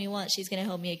 she helped me once, she's going to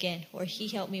help me again. Or he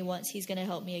helped me once, he's going to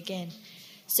help me again.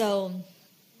 So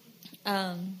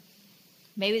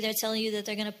maybe they're telling you that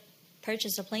they're going to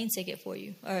purchase a plane ticket for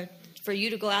you. Or for you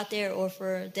to go out there or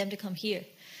for them to come here.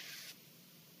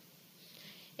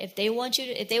 If they want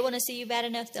to see you bad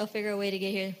enough, they'll figure a way to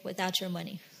get here without your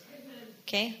money.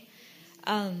 Okay?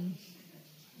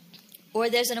 Or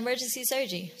there's an emergency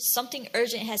surgery. Something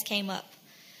urgent has came up.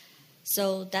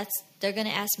 So they're going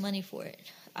to ask money for it.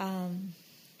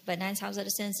 But 9 times out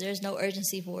of 10, there's no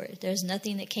urgency for it. There's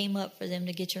nothing that came up for them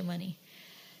to get your money.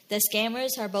 The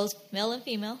scammers are both male and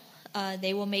female.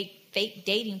 They will make fake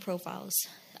dating profiles.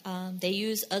 They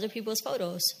use other people's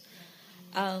photos.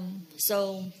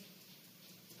 So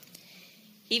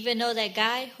even though that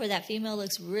guy or that female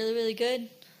looks really, really good,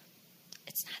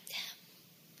 it's not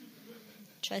them.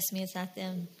 Trust me, it's not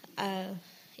them.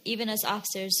 Even as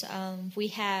officers, we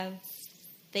have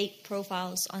fake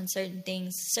profiles on certain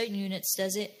things. Certain units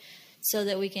does it so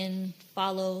that we can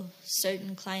follow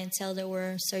certain clientele that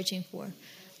we're searching for,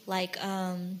 like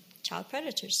child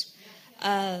predators.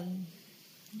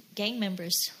 Gang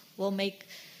members will make,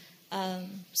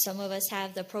 some of us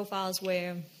have the profiles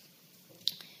where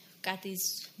got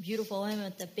these beautiful women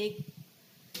with the big,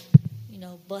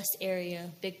 bust area,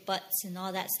 big butts and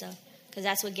all that stuff. Because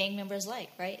that's what gang members like,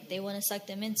 right? They want to suck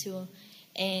them into them.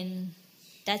 And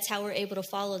that's how we're able to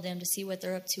follow them to see what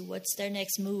they're up to. What's their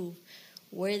next move?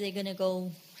 Where are they going to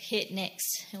go hit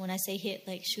next? And when I say hit,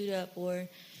 like shoot up or,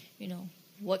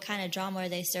 what kind of drama are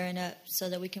they stirring up so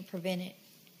that we can prevent it?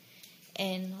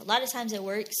 And a lot of times it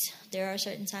works. There are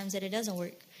certain times that it doesn't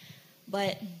work.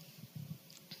 But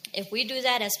if we do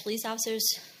that as police officers,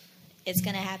 it's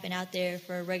going to happen out there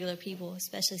for regular people,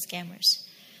 especially scammers.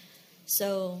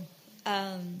 So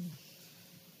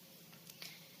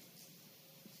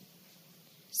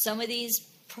some of these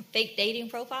fake dating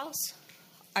profiles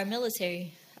are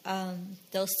military.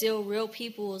 They'll steal real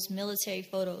people's military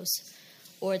photos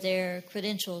or their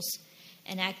credentials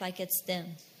and act like it's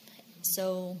them.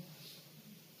 So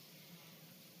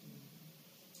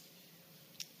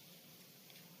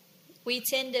we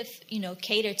tend to,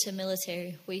 cater to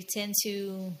military. We tend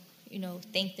to,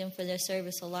 thank them for their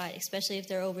service a lot, especially if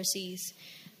they're overseas.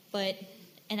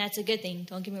 And that's a good thing,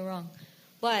 don't get me wrong.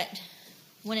 But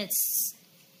when it's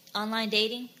online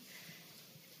dating,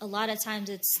 a lot of times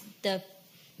it's the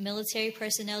military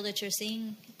personnel that you're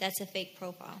seeing, that's a fake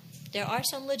profile. There are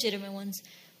some legitimate ones,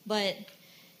 but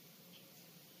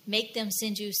make them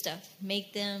send you stuff.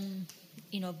 Make them,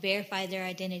 verify their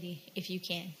identity if you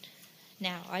can.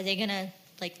 Now, are they going to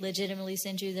legitimately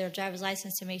send you their driver's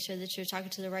license to make sure that you're talking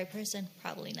to the right person?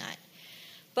 Probably not.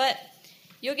 But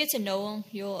you'll get to know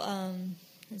them.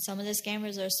 And some of the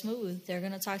scammers are smooth. They're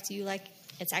going to talk to you like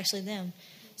it's actually them.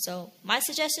 So my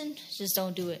suggestion, just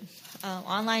don't do it.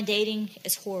 Online dating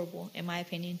is horrible, in my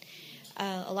opinion.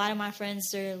 A lot of my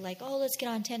friends are like, oh, let's get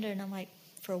on Tinder. And I'm like,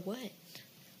 for what?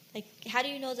 How do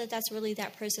you know that that's really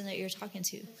that person that you're talking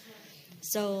to?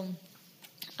 So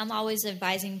I'm always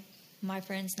advising my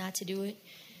friends not to do it.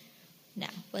 Now,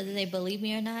 whether they believe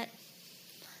me or not,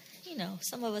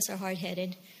 some of us are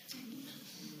hard-headed,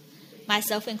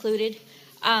 myself included.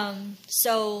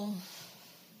 So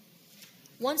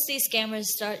once these scammers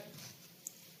start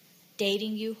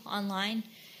dating you online,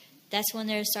 that's when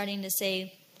they're starting to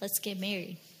say, let's get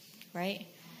married, right?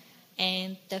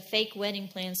 And the fake wedding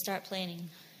plans start planning.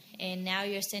 And now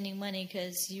you're sending money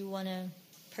because you want to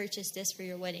purchase this for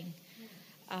your wedding.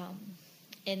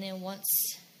 And then once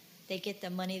they get the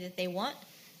money that they want,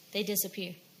 they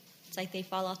disappear. It's like they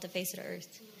fall off the face of the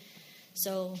earth.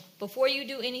 So before you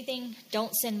do anything,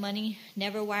 don't send money.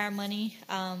 Never wire money.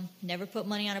 Never put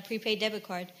money on a prepaid debit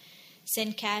card.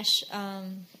 Send cash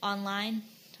online.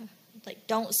 Like,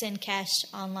 don't send cash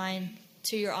online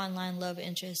to your online love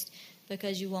interest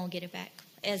because you won't get it back.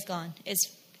 It's gone.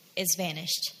 It's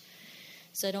vanished.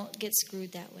 So don't get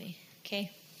screwed that way.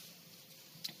 Okay?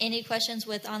 Any questions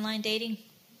with online dating?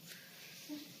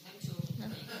 No?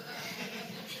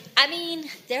 I mean,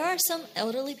 there are some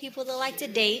elderly people that like to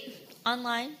date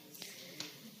online.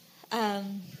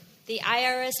 The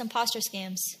IRS imposter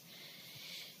scams.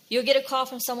 You'll get a call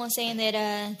from someone saying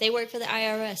that they work for the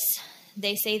IRS.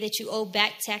 They say that you owe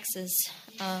back taxes.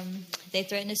 They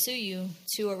threaten to sue you,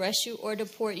 to arrest you or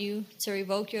deport you, to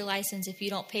revoke your license if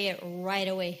you don't pay it right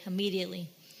away, immediately.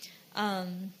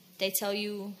 They tell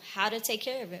you how to take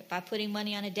care of it by putting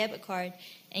money on a debit card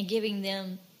and giving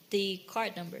them the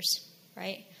card numbers,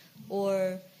 right?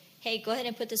 Or, hey, go ahead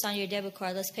and put this on your debit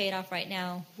card. Let's pay it off right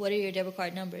now. What are your debit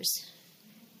card numbers?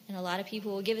 And a lot of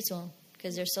people will give it to them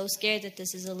because they're so scared that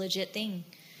this is a legit thing.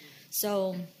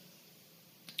 So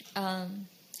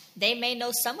they may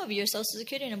know some of your social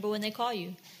security number when they call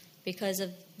you because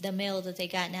of the mail that they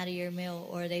gotten out of your mail,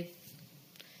 or they've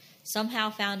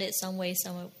somehow found it some way,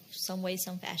 some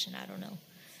fashion. I don't know.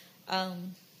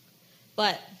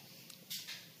 But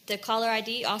the caller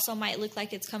ID also might look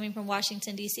like it's coming from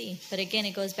Washington, D.C. But again,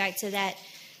 it goes back to that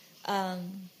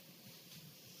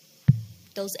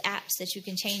those apps that you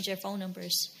can change your phone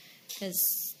numbers,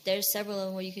 because there's several of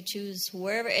them where you could choose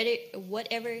whatever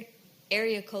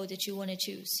area code that you want to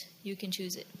choose. You can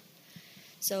choose it.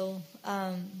 So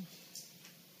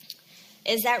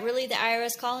is that really the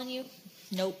IRS calling you?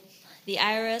 Nope. The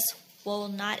IRS will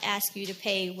not ask you to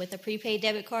pay with a prepaid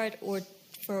debit card or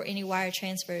for any wire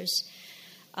transfers.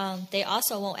 They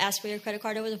also won't ask for your credit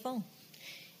card over the phone.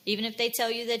 Even if they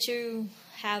tell you that you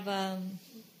have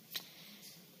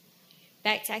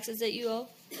back taxes that you owe,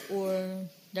 or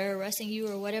they're arresting you,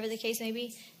 or whatever the case may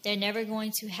be, they're never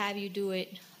going to have you do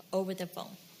it over the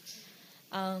phone.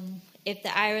 If the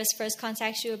IRS first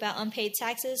contacts you about unpaid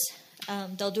taxes,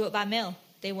 they'll do it by mail.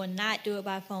 They will not do it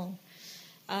by phone.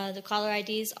 The caller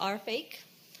IDs are fake,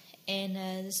 and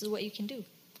this is what you can do.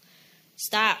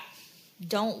 Stop.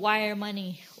 Don't wire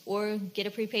money or get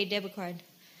a prepaid debit card.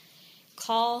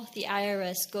 Call the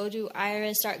IRS. Go to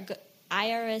irs.gov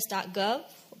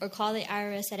or call the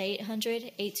IRS at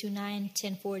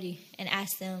 800-829-1040 and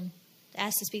ask to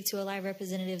speak to a live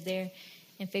representative there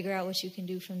and figure out what you can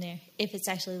do from there, if it's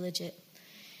actually legit.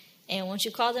 And once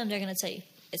you call them, they're going to tell you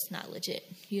it's not legit.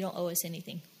 You don't owe us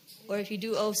anything. Or if you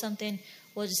do owe something,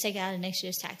 we'll just take it out of next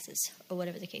year's taxes, or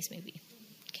whatever the case may be.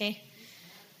 Okay?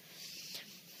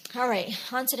 All right,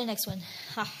 on to the next one.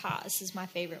 This is my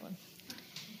favorite one.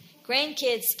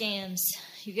 Grandkids scams.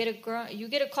 You get a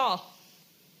call.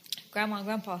 Grandma and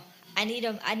Grandpa, I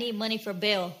need money for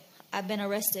bail. I've been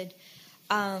arrested.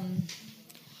 I've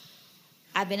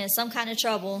been in some kind of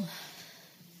trouble.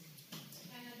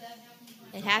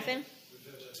 It happened?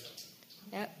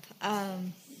 Yep.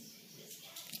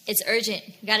 It's urgent.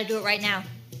 You got to do it right now.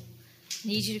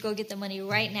 Need you to go get the money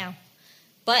right now.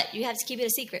 But you have to keep it a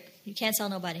secret. You can't tell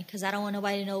nobody, because I don't want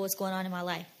nobody to know what's going on in my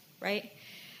life, right?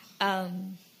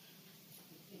 And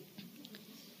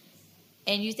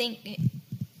you think,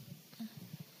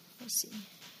 let's see.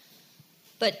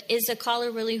 But is the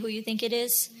caller really who you think it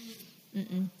is?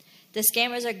 Mm-mm. The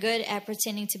scammers are good at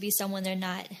pretending to be someone they're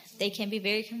not. They can be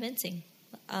very convincing.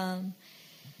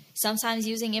 Sometimes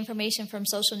using information from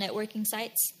social networking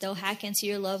sites, they'll hack into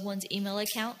your loved one's email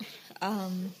account.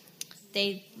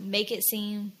 They make it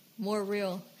seem more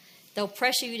real. They'll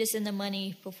pressure you to send the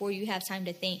money before you have time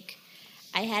to think.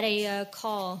 I had a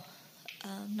call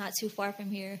not too far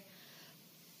from here.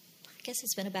 I guess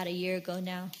it's been about a year ago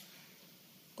now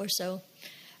or so.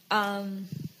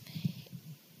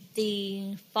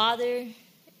 The father,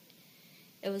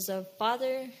 it was a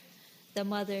father, the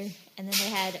mother, and then they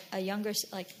had a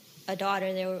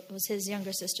daughter. There was his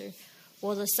younger sister.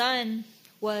 Well, the son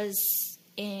was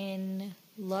in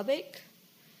Lubbock,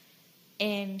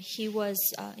 and he was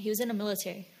in the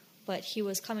military, but he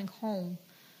was coming home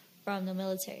from the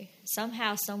military.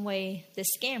 Somehow, some way, the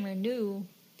scammer knew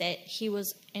that he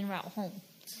was en route home.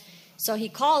 So he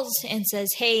calls and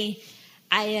says, hey,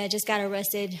 I just got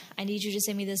arrested. I need you to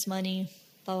send me this money.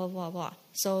 blah, blah, blah, blah.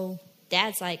 So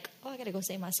dad's like, oh, I got to go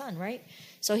save my son, right?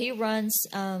 So he runs,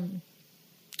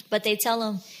 but they tell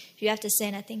him, you have to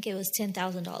send, I think it was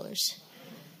 $10,000.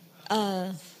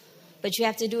 But you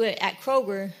have to do it at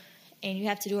Kroger, and you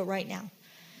have to do it right now.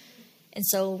 And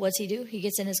so what's he do? He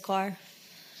gets in his car,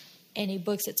 and he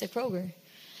books it to Kroger.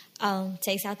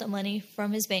 Takes out the money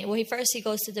from his bank. Well, he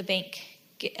goes to the bank,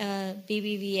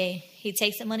 BBVA. He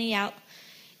takes the money out,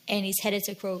 and he's headed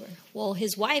to Kroger. Well,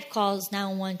 his wife calls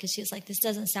 911 because she's like, this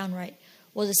doesn't sound right.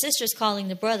 Well, the sister's calling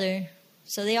the brother,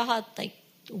 so they all had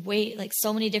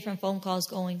so many different phone calls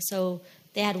going. So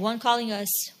they had one calling us.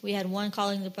 We had one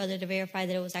calling the brother to verify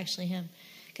that it was actually him.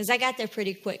 Because I got there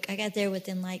pretty quick. I got there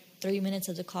within 3 minutes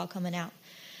of the call coming out.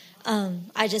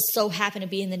 I just so happened to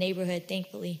be in the neighborhood,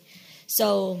 thankfully.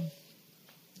 So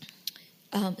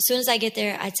as soon as I get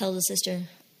there, I tell the sister,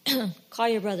 call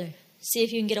your brother. See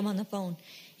if you can get him on the phone.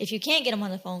 If you can't get him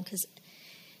on the phone, because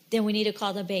then we need to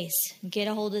call the base. Get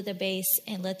a hold of the base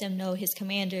and let them know his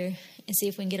commander and see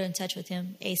if we can get in touch with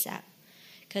him ASAP.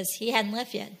 Because he hadn't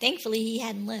left yet. Thankfully, he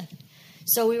hadn't left.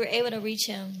 So we were able to reach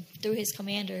him through his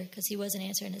commander because he wasn't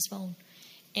answering his phone.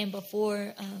 And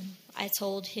before I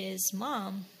told his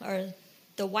mom, or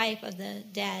the wife of the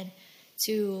dad,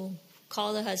 to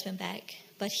call the husband back.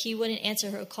 But he wouldn't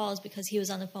answer her calls because he was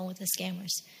on the phone with the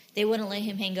scammers. They wouldn't let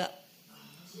him hang up.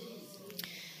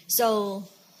 So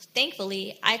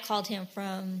thankfully, I called him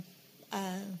from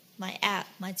my app,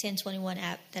 my 1021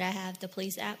 app that I have, the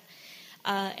police app.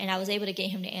 And I was able to get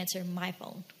him to answer my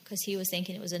phone because he was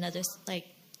thinking it was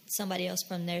somebody else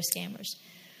from their scammers.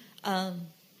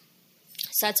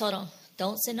 So I told him,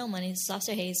 don't send no money. This is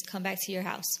Officer Hayes. Come back to your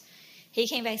house. He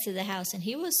came back to the house, and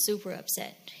he was super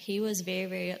upset. He was very,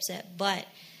 very upset. But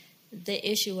the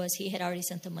issue was he had already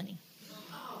sent the money.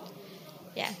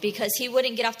 Yeah, because he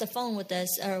wouldn't get off the phone with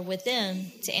us or with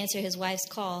them to answer his wife's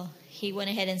call. He went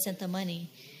ahead and sent the money.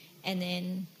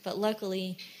 But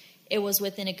luckily, it was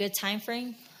within a good time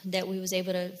frame that we was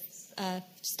able to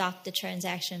stop the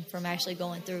transaction from actually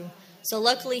going through. So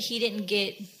luckily, he didn't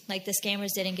get, the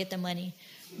scammers didn't get the money.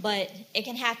 But it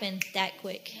can happen that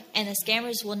quick. And the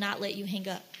scammers will not let you hang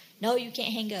up. No, you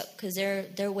can't hang up because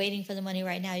they're waiting for the money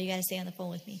right now. You got to stay on the phone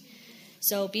with me.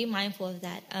 So be mindful of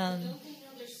that. Don't they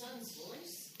know their son's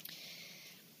voice?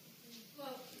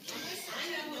 Well, I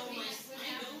know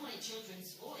my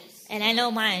children's voice. And I know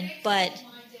mine, but...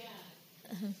 My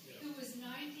dad, who was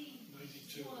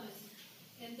 91,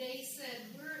 and they said,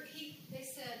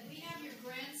 we have your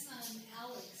grandson,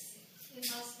 Alex, in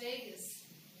Las Vegas.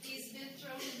 He's been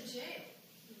thrown in jail.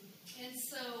 And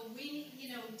so we,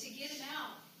 to get him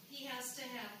out, we have to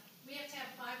have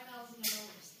 $5,000.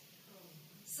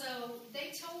 So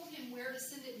they told him where to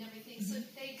send it and everything. So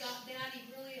they got Daddy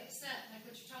really upset, like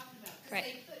what you're talking about. Because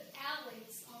they put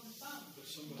Alex on the phone.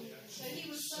 So he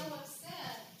was so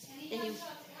upset, and he hadn't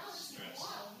talked to Alex in a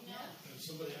while, And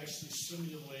somebody actually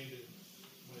simulated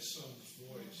my son's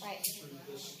voice through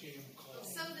this scam call.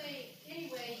 So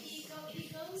anyway, he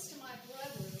goes to my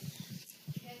brother,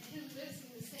 and who lives in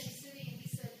the same city, and he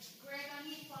said, Greg, I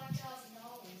need $5,000.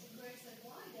 And Greg said,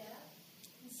 why, Dad?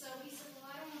 And so he said, well,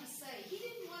 I don't want to say. He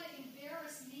didn't want to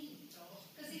embarrass me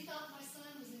because he thought my son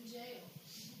was in jail.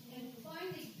 And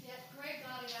finally, Greg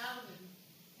got it out of him,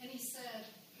 and he said,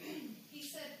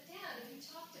 Dad, have you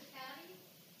talked to Patty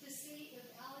to see if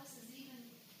Alex is even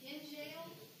in jail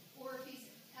or if he's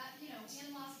in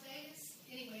Las Vegas?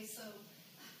 Anyway, so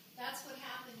that's what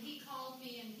happened. He called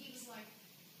me, and he was like,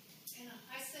 and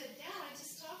I said, Dad, I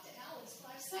just talked to Alex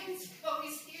 5 seconds ago.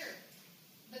 He's here.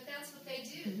 But that's what they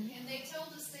do. And they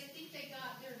told us they think they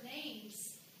got their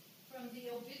names from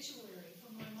the obituary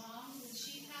from my mom when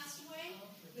she passed away.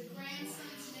 The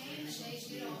grandson's name, and they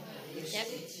did all that. Yep.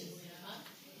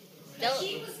 But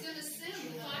he was going to send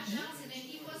the $5,000, and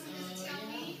he wasn't going to tell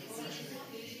me because he didn't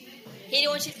want me to be He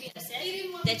didn't want you to be upset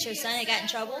that your son had got in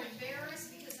trouble? or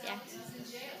embarrassed because Alex was in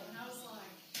jail. And I was like,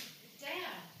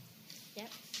 Dad,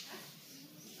 Yep.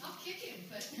 I'll kick him,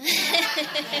 but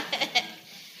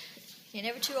You're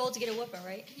never too old to get a whooping,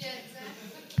 right? yeah,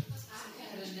 exactly.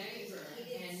 I had a neighbor,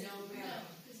 and no matter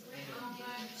how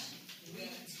much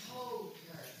we told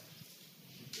her,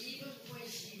 even when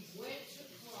she went to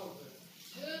Kroger,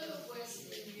 to the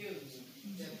Western Union,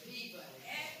 the people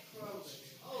at Kroger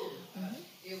told her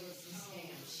it was a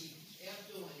scam. She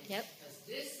kept doing it. Yep. Because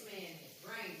this man had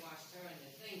brainwashed her into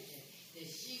thinking that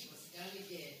she was going to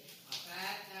get a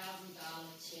 $5,000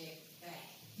 check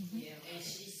back. Yeah, and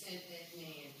she sent that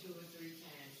man 2 or 3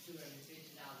 times $250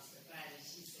 to find it.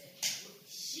 She said,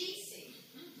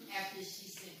 after she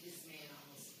sent this man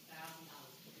almost $1,000,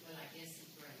 well, I guess he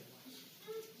brainwashed.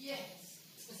 Yes,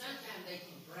 sometimes they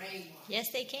can brainwash.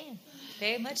 Yes, they can.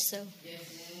 Very much so.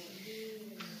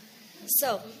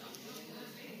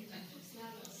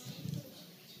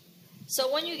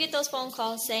 So when you get those phone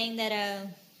calls saying that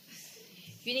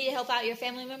you need to help out your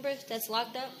family member that's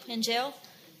locked up in jail,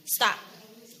 stop.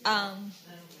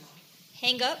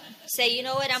 Hang up. Say, you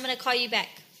know what, I'm going to call you back.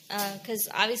 Because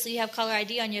obviously you have caller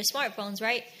ID on your smartphones,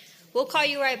 right? We'll call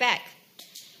you right back.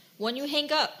 When you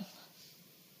hang up,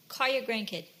 call your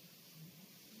grandkid.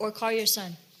 Or call your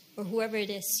son. Or whoever it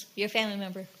is, your family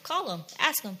member. Call them.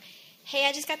 Ask them, hey,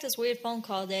 I just got this weird phone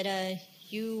call that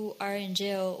you are in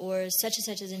jail or such and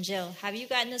such is in jail. Have you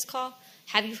gotten this call?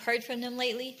 Have you heard from them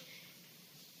lately?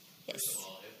 Yes. First of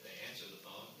all, if they answer the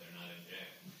phone, they're not in jail.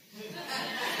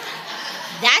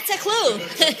 That's a clue.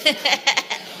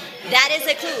 That is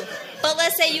a clue. But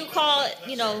let's say you call,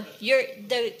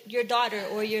 your daughter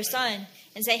or your son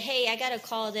and say, hey, I got a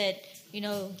call that,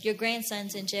 your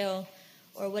grandson's in jail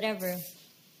or whatever.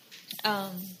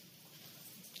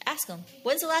 Ask them,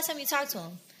 when's the last time you talked to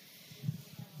him?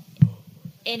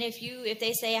 And if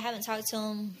they say, I haven't talked to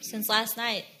him since last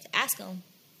night, ask them,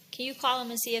 can you call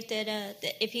him and see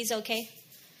if he's okay?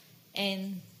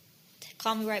 And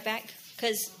call me right back?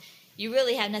 Because you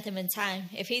really have nothing but time.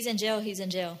 If he's in jail, he's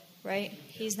in jail, right?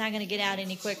 He's not going to get out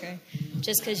any quicker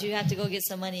just because you have to go get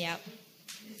some money out.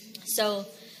 So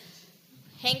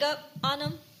hang up on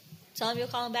him. Tell him you'll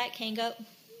call him back. Hang up.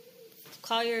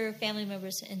 Call your family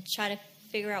members and try to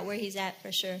figure out where he's at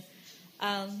for sure.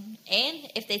 And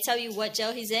if they tell you what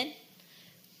jail he's in,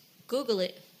 Google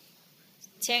it.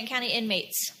 Tarrant County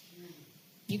inmates.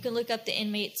 You can look up the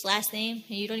inmate's last name,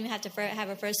 and you don't even have to have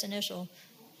a first initial.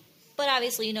 But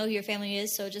obviously you know who your family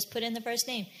is, so just put in the first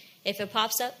name. If it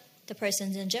pops up, the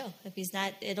person's in jail. If he's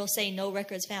not, it'll say no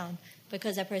records found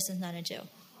because that person's not in jail.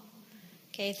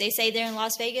 Okay, if they say they're in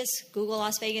Las Vegas, Google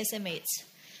Las Vegas inmates.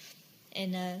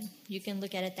 And you can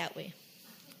look at it that way.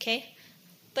 Okay?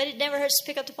 But it never hurts to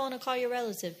pick up the phone and call your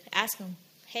relative. Ask them,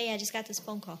 hey, I just got this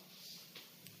phone call.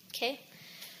 Okay?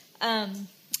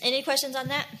 Any questions on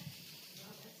that?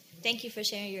 Thank you for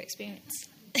sharing your experience.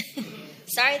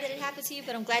 Sorry that it happened to you,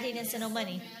 but I'm glad he didn't send no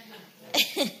money.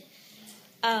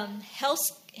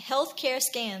 Healthcare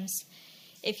scams.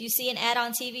 If you see an ad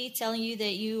on TV telling you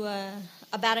that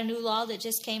about a new law that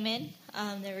just came in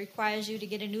that requires you to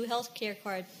get a new health care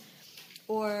card,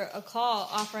 or a call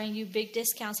offering you big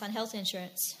discounts on health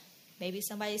insurance. Maybe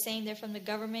somebody's saying they're from the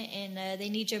government and they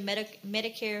need your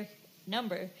Medicare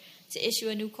number to issue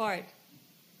a new card.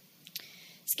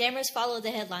 Scammers follow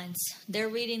the headlines. They're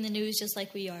reading the news just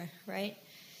like we are, right?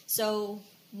 So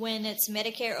when it's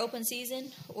Medicare open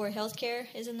season or healthcare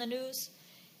is in the news,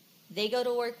 they go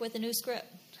to work with a new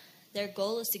script. Their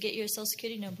goal is to get your Social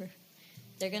Security number.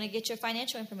 They're going to get your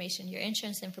financial information, your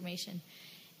insurance information.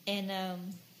 And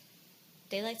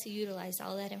they like to utilize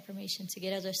all that information to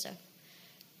get other stuff.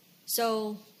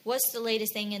 So what's the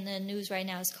latest thing in the news right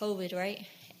now is COVID, right?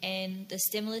 And the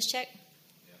stimulus check.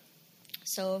 Yeah.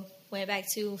 So went back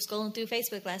to scrolling through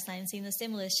Facebook last night and seeing the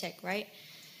stimulus check, right?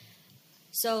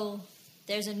 So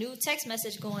there's a new text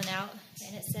message going out,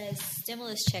 and it says,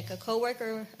 stimulus check. A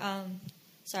coworker,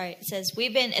 it says,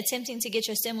 we've been attempting to get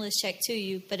your stimulus check to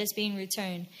you, but it's being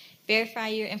returned. Verify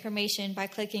your information by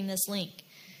clicking this link.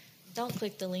 Don't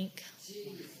click the link,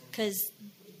 because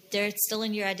they're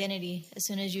stealing your identity as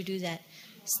soon as you do that.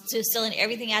 They're stealing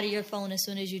everything out of your phone as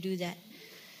soon as you do that.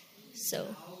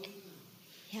 So,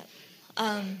 yep.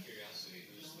 Curiosity,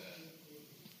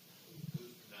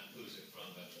 who's it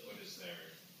from, but what is their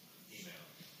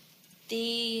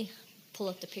email? Pull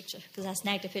up the picture, because I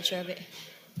snagged a picture of it.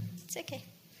 It's okay.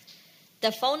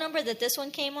 The phone number that this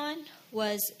one came on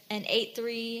was an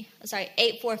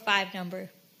 845 number.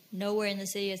 Nowhere in the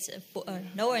city,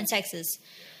 nowhere in Texas.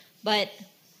 But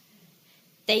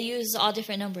they use all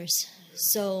different numbers.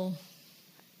 So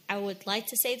I would like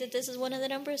to say that this is one of the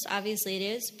numbers. Obviously it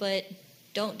is, but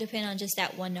don't depend on just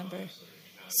that one number.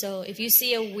 So if you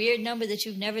see a weird number that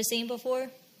you've never seen before,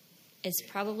 it's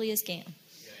probably a scam. Yeah,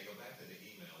 go back to the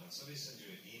email. When somebody sends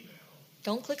you an email,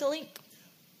 Don't click a link.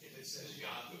 if it says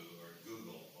Yahoo or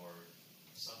Google or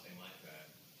something like that,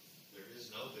 there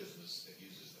is no business that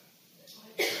uses that.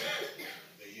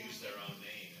 They use their own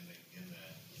name in the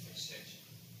extension.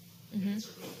 Mm-hmm. It's a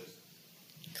real business.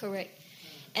 Correct.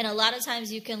 And a lot of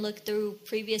times you can look through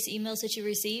previous emails that you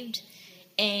received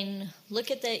and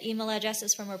look at the email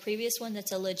addresses from a previous one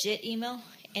that's a legit email,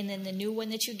 and then the new one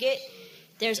that you get,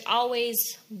 there's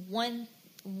always one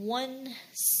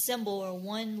symbol or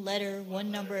one letter, one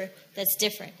number that's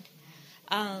different.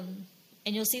 And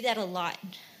you'll see that a lot,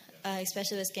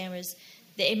 especially with scammers.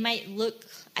 It might look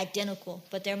identical,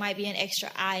 but there might be an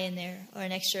extra I in there or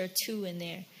an extra 2 in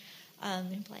there.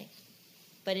 And like,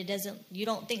 but you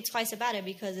don't think twice about it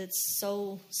because it's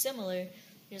so similar.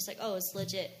 You're just like, oh, it's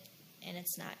legit, and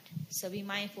it's not. So be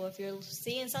mindful. If you're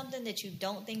seeing something that you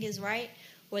don't think is right,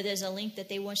 or there's a link that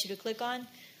they want you to click on,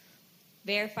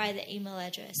 verify the email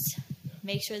address.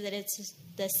 Make sure that it's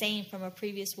the same from a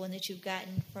previous one that you've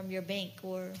gotten from your bank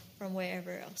or from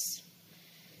wherever else.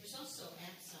 There's also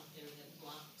apps out there that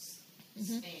blocks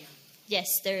Mhm. spam. Yes,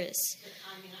 there is.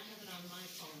 I mean, I have it on my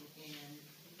phone,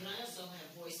 and I also have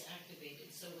voice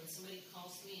activated. So when somebody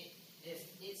calls me, if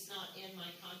it's not in my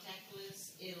contact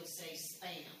list, it'll say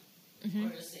spam, Mhm.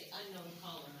 or it'll say unknown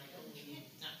caller, and I go,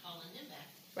 not calling them back.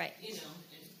 Right. You know,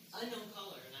 an unknown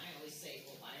caller, and I always say,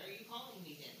 well, why are you calling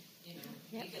me then? You know,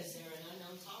 Yep. because they're an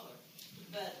unknown caller.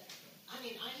 But I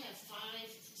mean, I have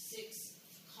 5, 6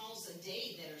 calls a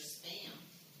day that are spam,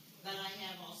 but I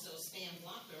have also spam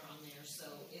blocker on there,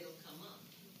 so it'll come up.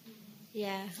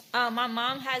 Yeah. My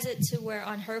mom has it to where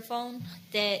on her phone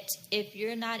that if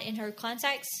you're not in her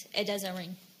contacts, it doesn't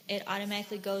ring. It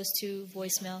automatically goes to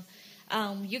voicemail.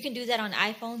 You can do that on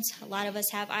iPhones. A lot of us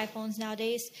have iPhones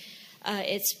nowadays.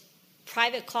 It's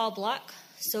private call block.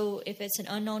 So if it's an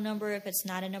unknown number, if it's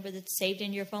not a number that's saved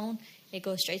in your phone, it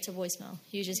goes straight to voicemail.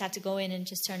 You just have to go in and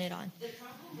just turn it on. The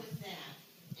problem with that,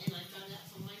 and I found out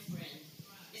from my friend,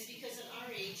 is because at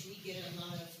our age we get a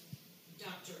lot of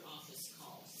doctor office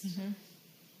calls. Mhm.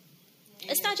 And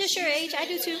It's not just your she age. I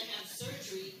do was too. gonna have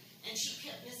surgery, and she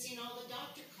kept missing all the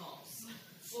doctor calls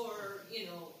for,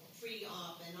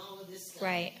 pre-op and all of this stuff.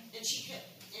 Right. And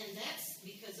and that's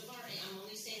because of our age. I'm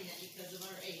only saying that because of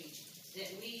our age,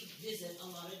 that we visit a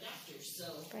lot of doctors.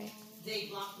 So Right. they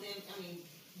block them. I mean,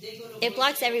 they go to It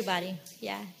blocks voicemail. everybody.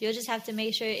 Yeah. You'll just have to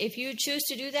make sure, if you choose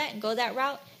to do that and go that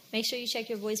route, make sure you check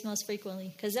your voicemails frequently.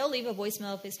 Because they'll leave a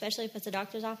voicemail, especially if it's a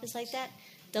doctor's office like that,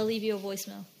 they'll leave you a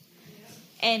voicemail.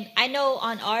 And I know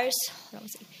on ours, hold on a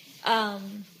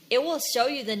second, it will show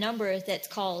you the number that's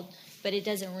called, but it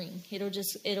doesn't ring.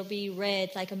 It'll be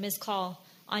read like a missed call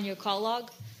on your call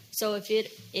log. So if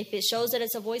it shows that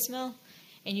it's a voicemail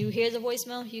and you hear the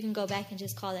voicemail, you can go back and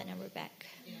just call that number back.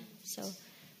 Yeah. So,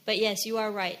 but yes, you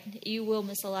are right. You will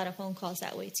miss a lot of phone calls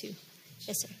that way too.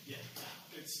 Yes, sir. Yeah,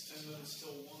 it's 10 minutes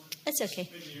till 1. That's okay.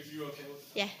 Maybe you're okay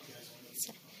with that? Yeah. Okay, I just wanted to make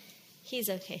sure. He's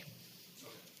okay.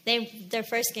 Okay. Their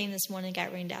first game this morning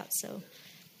got rained out, so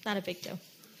not a big deal.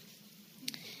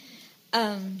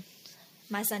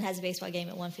 My son has a baseball game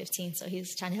at 1:15, so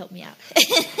he's trying to help me out.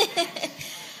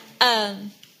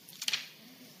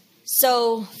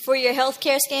 So for your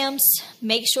healthcare scams,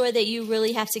 make sure that you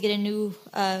really have to get a new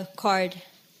card.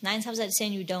 9 times out of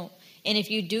 10, you don't. And if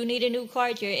you do need a new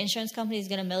card, your insurance company is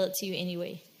going to mail it to you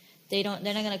anyway. They're not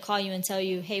going to call you and tell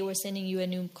you, hey, we're sending you a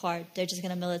new card. They're just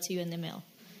going to mail it to you in the mail.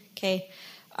 Okay.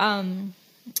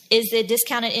 Is the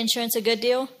discounted insurance a good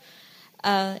deal?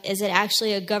 Is it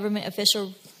actually a government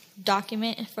official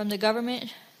document from the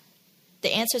government?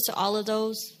 The answer to all of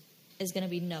those is going to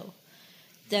be no.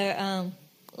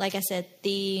 Like I said,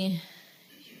 the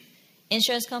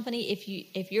insurance company,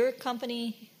 if your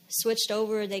company switched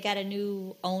over, they got a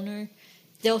new owner,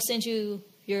 they'll send you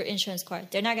your insurance card.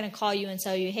 They're not going to call you and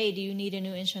tell you, hey, do you need a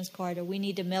new insurance card, or we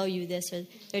need to mail you this, or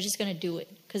they're just going to do it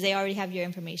because they already have your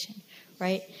information,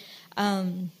 right?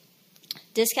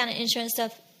 Discounted insurance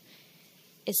stuff,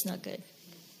 it's not good.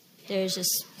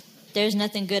 There's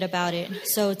nothing good about it.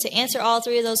 So to answer all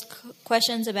 3 of those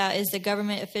questions about is the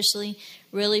government officially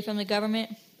really from the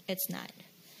government, it's not.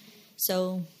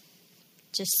 So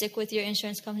just stick with your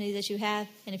insurance company that you have,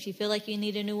 and if you feel like you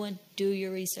need a new one, do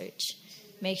your research.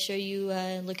 Make sure you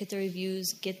look at the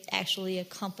reviews, get actually a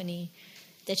company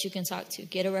that you can talk to,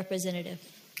 get a representative,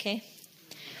 okay?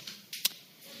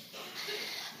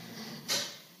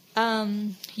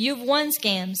 You've won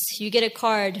scams. You get a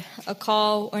card, a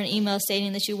call, or an email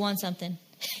stating that you won something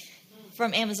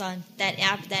from Amazon, that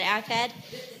iPad,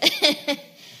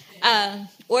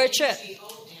 or a trip. She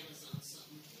owed Amazon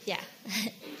something. Yeah,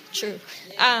 true.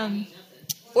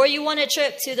 Or you want a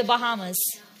trip to the Bahamas.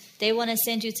 They want to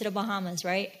send you to the Bahamas,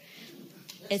 right?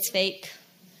 It's fake.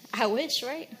 I wish,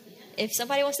 right? If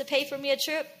somebody wants to pay for me a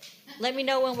trip, let me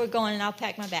know when we're going and I'll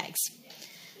pack my bags.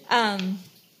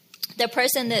 The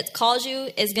person that calls you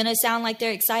is going to sound like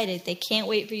they're excited. They can't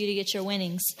wait for you to get your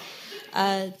winnings.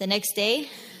 The next day,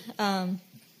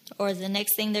 or the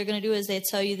next thing they're going to do is they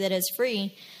tell you that it's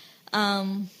free.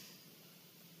 Some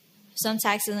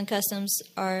taxes and customs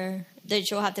are that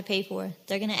you'll have to pay for.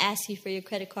 They're going to ask you for your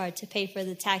credit card to pay for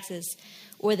the taxes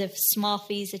or the small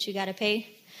fees that you got to pay.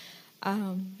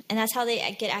 And that's how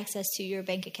they get access to your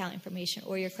bank account information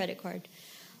or your credit card.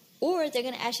 Or they're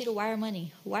going to ask you to wire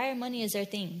money. Wire money is their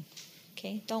thing.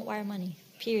 Okay? Don't wire money.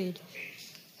 Period.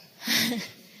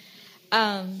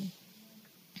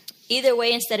 Either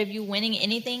way, instead of you winning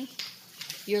anything,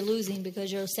 you're losing because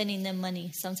you're sending them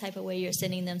money. Some type of way you're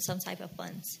sending them some type of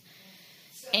funds.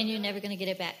 And you're never going to get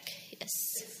it back. Yes.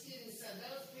 Excuse me, so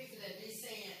those people that be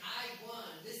saying, I won,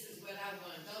 this is what I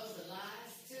won, those are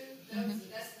lies too?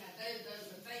 That's not,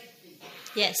 those are fake people.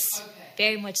 Yes. Okay.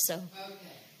 Very much so. Okay.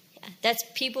 Yeah. That's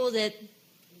people that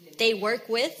they work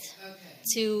with Okay.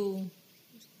 to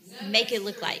make it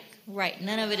look like. Right.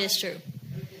 None of it is true.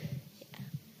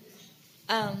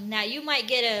 Now you might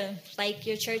get like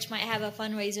your church might have a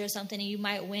fundraiser or something and you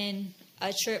might win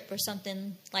a trip or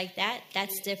something like that.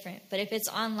 That's different. But if it's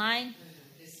online,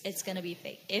 it's going to be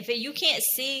fake. If you can't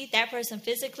see that person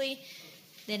physically,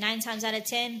 then 9 times out of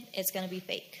 10, it's going to be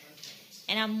fake.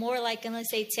 And I'm more like going to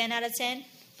say 10 out of 10,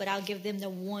 but I'll give them the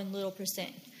 1 little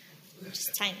percent, which is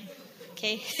tiny.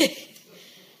 Okay?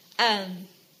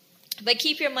 But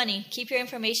keep your money, keep your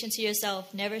information to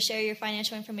yourself. Never share your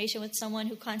financial information with someone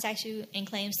who contacts you and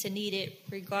claims to need it,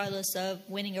 regardless of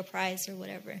winning a prize or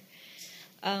whatever.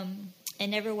 And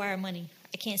never wire money.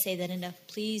 I can't say that enough.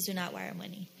 Please do not wire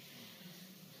money.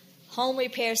 Home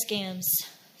repair scams.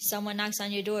 Someone knocks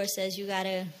on your door, says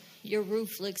your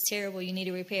roof looks terrible, you need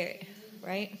to repair it,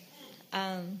 right?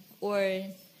 Or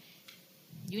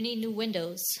you need new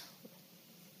windows.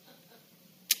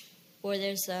 Or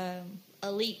there's a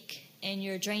leak in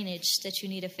your drainage that you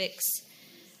need to fix.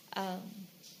 They're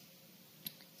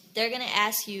going to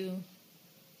ask you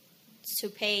to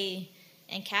pay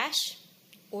in cash,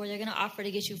 or they're going to offer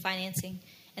to get you financing,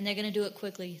 and they're going to do it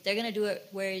quickly. They're going to do it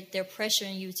where they're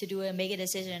pressuring you to do it and make a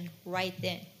decision right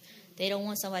then. They don't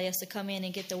want somebody else to come in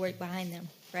and get the work behind them,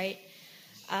 right?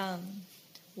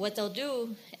 What they'll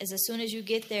do is as soon as you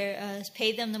get there,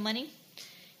 pay them the money,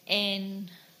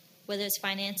 and whether it's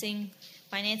financing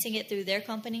it through their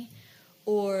company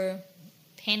or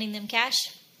handing them cash,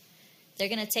 they're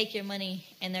going to take your money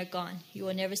and they're gone. You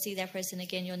will never see that person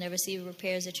again. You'll never see the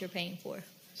repairs that you're paying for.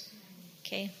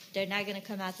 Okay? They're not going to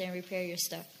come out there and repair your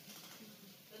stuff.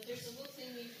 But there's a little thing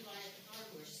you can buy at the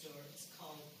hardware store. It's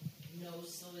called no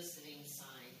soliciting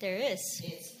sign. There is.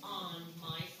 It's on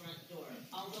my front door.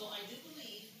 Although I do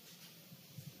believe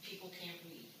people can't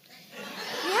read.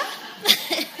 Yeah.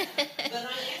 But I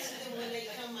ask them when they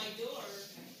come my door,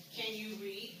 can you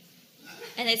read?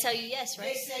 And they tell you yes, right?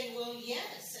 They say, well,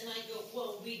 yes. And I go,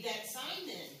 well, read that sign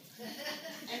then.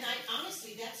 And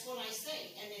honestly, that's what I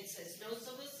say. And it says no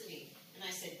soliciting. And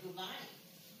I said, goodbye.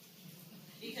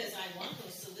 Because I want no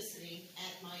soliciting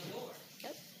at my door.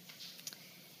 Yep.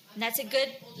 And that's a good...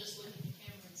 People just look at the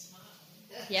camera and smile.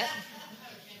 Yep.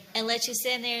 And let you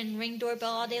stand there and ring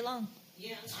doorbell all day long.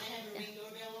 Yeah, I have a ring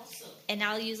doorbell also. And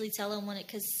I'll usually tell them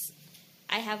because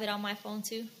I have it on my phone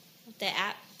too, the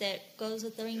app that goes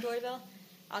with the ring doorbell.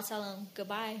 I'll tell them,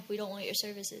 goodbye, we don't want your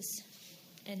services.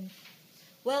 And,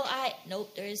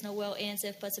 nope, there is no well, ands,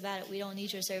 if, buts about it. We don't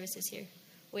need your services here.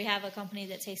 We have a company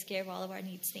that takes care of all of our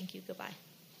needs. Thank you, goodbye.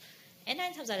 And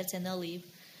 9 times out of 10, they'll leave.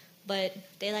 But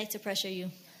they like to pressure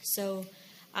you. So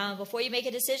before you make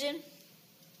a decision,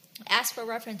 ask for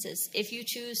references. If you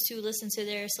choose to listen to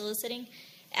their soliciting,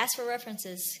 ask for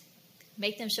references.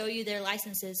 Make them show you their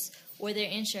licenses or their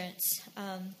insurance.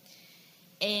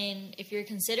 And if you're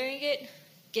considering it,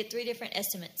 get 3 different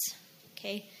estimates.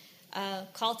 Okay?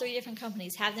 Call 3 different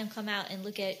companies. Have them come out and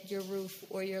look at your roof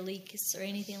or your leaks or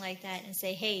anything like that and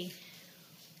say, hey,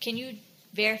 can you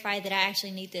verify that I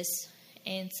actually need this?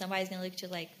 And somebody's going to look at you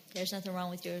like, there's nothing wrong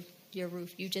with your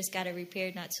roof. You just got it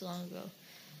repaired not too long ago.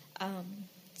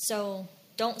 So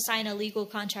don't sign a legal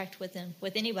contract with them,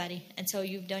 with anybody, until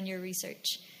you've done your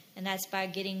research. And that's by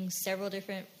getting several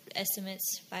different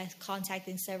estimates, by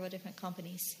contacting several different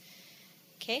companies.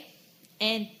 Okay?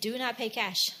 And do not pay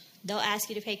cash. They'll ask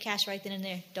you to pay cash right then and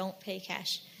there. Don't pay cash.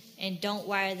 And don't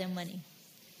wire them money.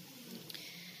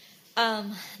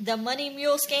 The money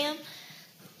mule scam,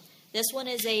 this one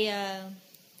is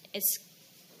it's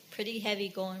pretty heavy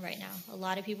going right now. A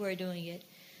lot of people are doing it.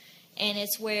 And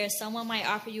it's where someone might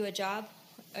offer you a job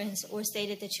or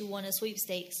stated that you won a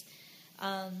sweepstakes.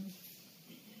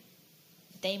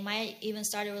 They might even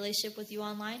start a relationship with you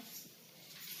online.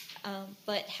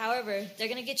 But however, they're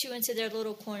going to get you into their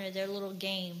little corner, their little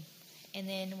game. And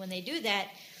then when they do that,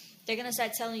 they're going to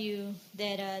start telling you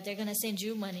that they're going to send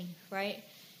you money, right?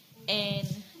 And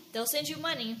they'll send you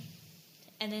money,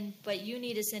 but you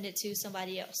need to send it to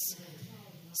somebody else.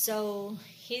 So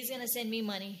he's going to send me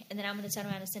money, and then I'm going to turn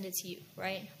around and send it to you,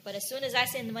 right? But as soon as I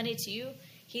send the money to you,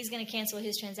 he's going to cancel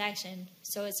his transaction.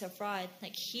 So it's a fraud.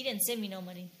 Like, he didn't send me no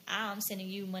money. I'm sending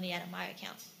you money out of my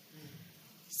account.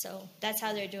 So that's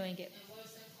how they're doing it.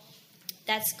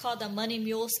 That's called the money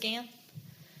mule scam.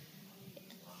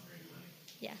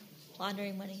 Yeah,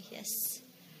 laundering money, yes.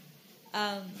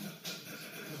 Or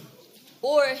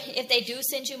if they do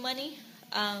send you money,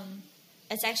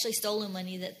 it's actually stolen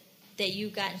money that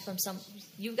you've gotten from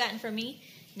me.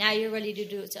 Now you're ready to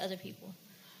do it to other people.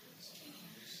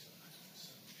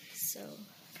 So,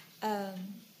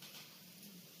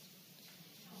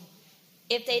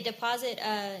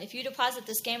 if you deposit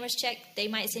the scammer's check, they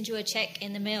might send you a check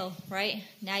in the mail, right?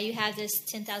 Now you have this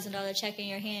 $10,000 check in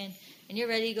your hand, and you're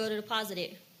ready to go to deposit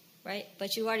it, right?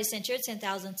 But you already sent your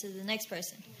 $10,000 to the next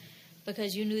person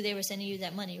because you knew they were sending you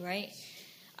that money, right?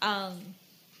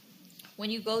 When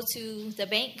you go to the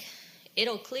bank,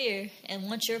 it'll clear, and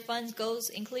once your funds goes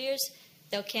and clears,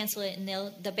 they'll cancel it, and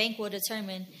the bank will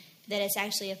determine that it's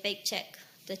actually a fake check.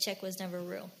 The check was never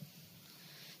real.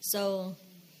 So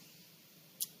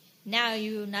now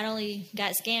you not only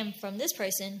got scammed from this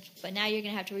person, but now you're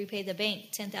going to have to repay the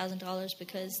bank $10,000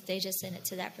 because they just sent it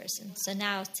to that person. So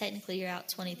now technically you're out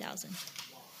 $20,000.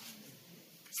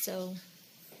 So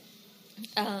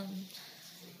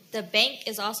the bank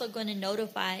is also going to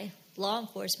notify law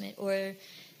enforcement or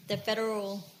the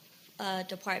federal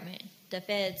department, the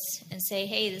feds, and say,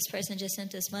 hey, this person just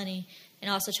sent us money,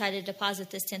 and also try to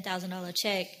deposit this $10,000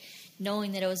 check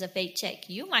knowing that it was a fake check.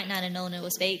 You might not have known it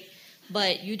was fake,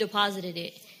 but you deposited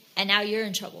it, and now you're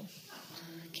in trouble.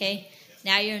 Okay?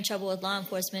 Now you're in trouble with law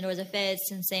enforcement or the feds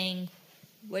and saying,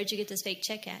 where'd you get this fake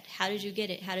check at? How did you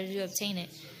get it? How did you obtain it?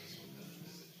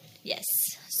 Yes.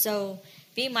 So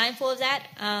be mindful of that.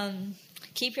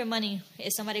 Keep your money.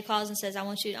 If somebody calls and says, I'm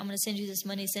going to send you this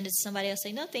money, send it to somebody else,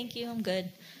 say, no, thank you, I'm good.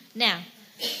 Now,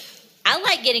 I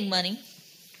like getting money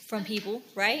from people,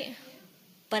 right?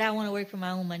 But I want to work for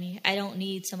my own money. I don't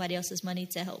need somebody else's money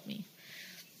to help me.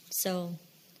 So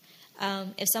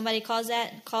if somebody calls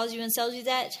you and sells you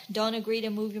that, don't agree to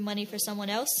move your money for someone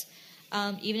else,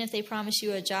 even if they promise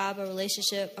you a job, a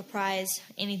relationship, a prize,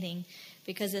 anything,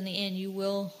 because in the end you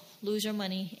will lose your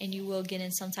money and you will get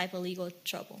in some type of legal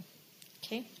trouble.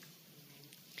 Okay?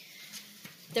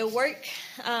 The work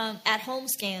at home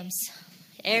scams,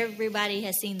 everybody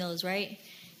has seen those, right?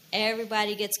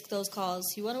 Everybody gets those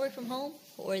calls. You want to work from home?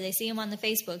 Or they see them on the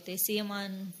Facebook. They see them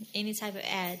on any type of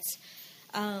ads.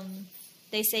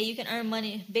 They say you can earn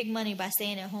big money by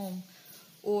staying at home.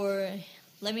 Or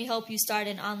let me help you start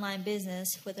an online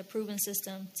business with a proven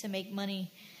system to make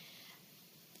money.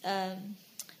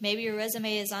 Maybe your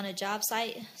resume is on a job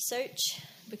site search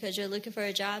because you're looking for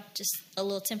a job, just a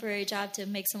little temporary job to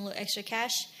make some little extra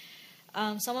cash.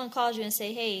 Someone calls you and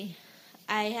say, hey,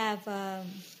 I have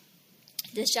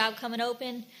this job coming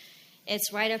open.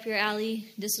 It's right up your alley.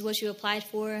 This is what you applied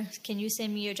for. Can you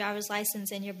send me your driver's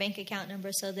license and your bank account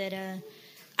number so that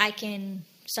I can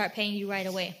start paying you right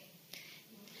away?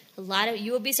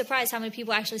 You will be surprised how many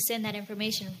people actually send that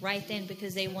information right then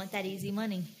because they want that easy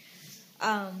money.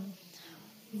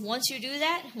 Once you do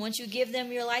that, once you give them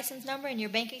your license number and your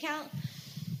bank account,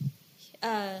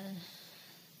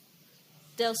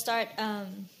 they'll start...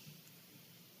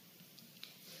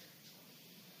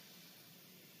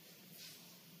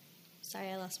 Sorry,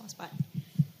 I lost my spot.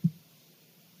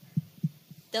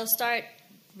 They'll start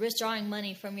withdrawing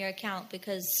money from your account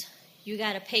because you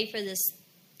got to pay for this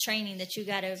training that you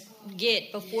got to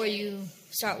get before you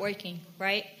start working,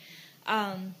 right?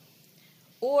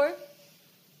 Or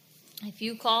if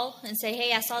you call and say,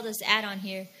 hey, I saw this ad on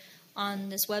here on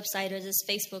this website or this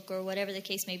Facebook or whatever the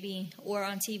case may be, or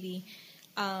on TV,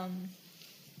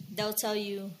 they'll tell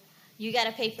you, you got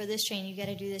to pay for this training, you got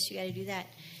to do this, you got to do that.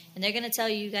 And they're going to tell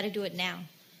you got to do it now.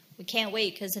 We can't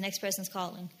wait because the next person's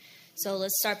calling. So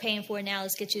let's start paying for it now.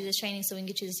 Let's get you this training so we can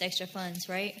get you this extra funds,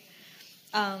 right?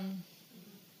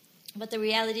 But the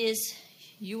reality is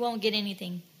you won't get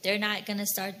anything. They're not going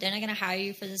to hire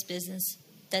you for this business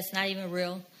that's not even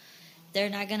real. They're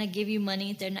not going to give you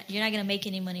money. You're not going to make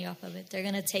any money off of it. They're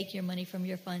going to take your money from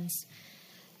your funds.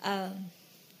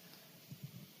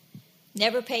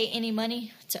 Never pay any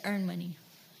money to earn money.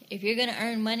 If you're going to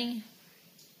earn money,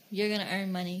 you're going to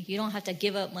earn money. You don't have to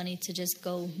give up money to just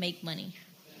go make money.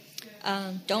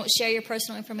 Don't share your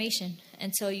personal information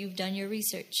until you've done your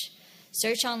research.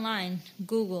 Search online,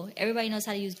 Google. Everybody knows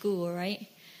how to use Google, right?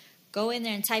 Go in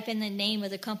there and type in the name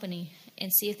of the company and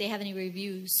see if they have any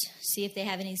reviews. See if they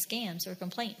have any scams or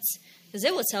complaints. Because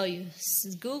it will tell you.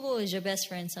 Google is your best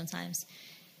friend sometimes.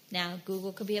 Now,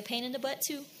 Google could be a pain in the butt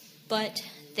too. But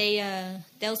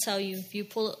they'll tell you. If you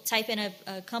type in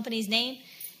a company's name,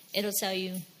 it'll tell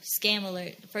you scam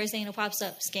alert. The first thing that pops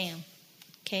up, scam.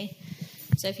 Okay?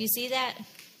 So if you see that,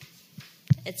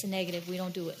 it's a negative. We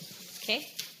don't do it. Okay?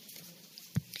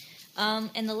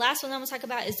 And the last one I'm going to talk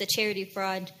about is the charity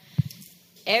fraud.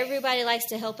 Everybody likes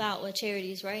to help out with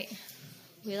charities, right?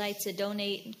 We like to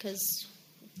donate because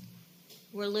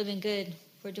we're living good,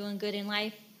 we're doing good in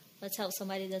life, let's help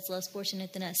somebody that's less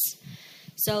fortunate than us.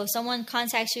 So if someone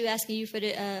contacts you asking you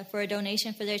for a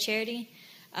donation for their charity,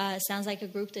 sounds like a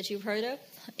group that you've heard of,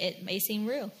 it may seem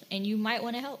real, and you might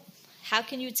want to help. How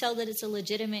can you tell that it's a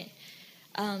legitimate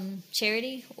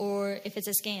charity or if it's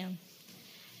a scam?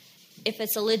 If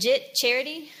it's a legit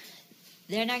charity,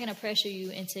 they're not going to pressure you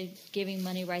into giving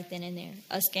money right then and there.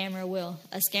 A scammer will.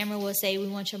 A scammer will say, we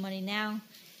want your money now.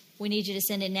 We need you to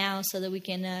send it now so that we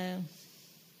can,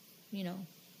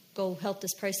 go help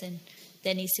this person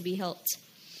that needs to be helped.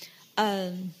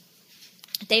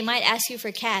 They might ask you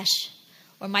for cash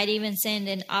or might even send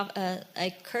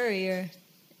a courier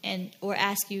or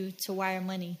ask you to wire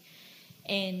money.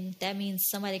 And that means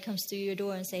somebody comes through your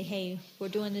door and say, hey, we're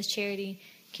doing this charity.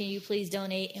 Can you please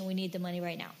donate? And we need the money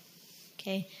right now.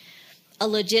 Okay. A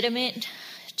legitimate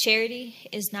charity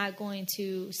is not going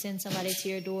to send somebody to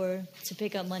your door to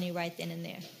pick up money right then and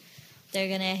there. They're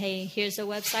going to, hey, here's the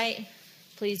website.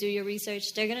 Please do your research.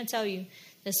 They're going to tell you,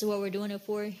 this is what we're doing it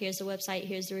for. Here's the website.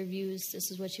 Here's the reviews.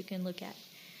 This is what you can look at.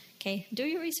 Okay. Do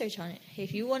your research on it.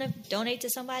 If you want to donate to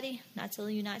somebody, not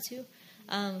telling you not to.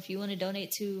 If you want to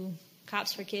donate to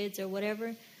Cops for Kids or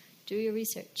whatever, do your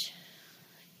research.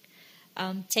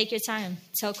 Take your time.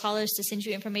 Tell callers to send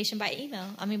you information by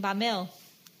mail.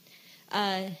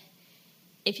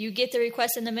 If you get the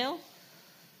request in the mail,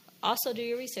 also do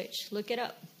your research. Look it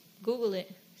up. Google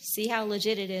it. See how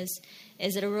legit it is.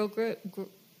 Is it a real group?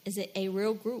 Is it a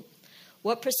real group?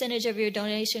 What percentage of your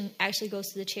donation actually goes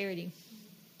to the charity?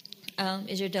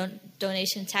 Is your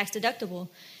donation tax deductible?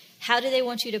 How do they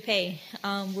want you to pay?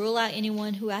 Rule out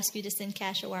anyone who asks you to send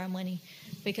cash or wire money.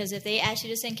 Because if they ask you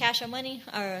to send cash or money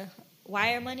or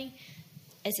wire money,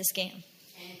 it's a scam.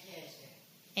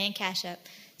 And Cash App.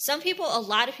 A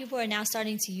lot of people are now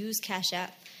starting to use Cash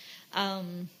App.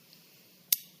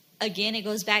 Again, it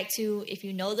goes back to if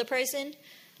you know the person,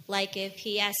 like if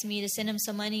he asked me to send him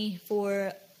some money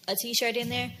for a t-shirt in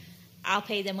there, I'll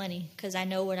pay the money because I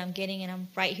know what I'm getting and I'm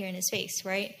right here in his face,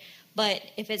 right? But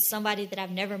if it's somebody that I've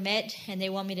never met and they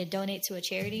want me to donate to a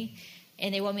charity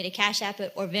and they want me to Cash App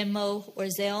it or Venmo or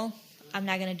Zelle, I'm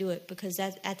not going to do it because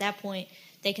at that point,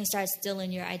 they can start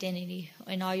stealing your identity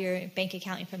and all your bank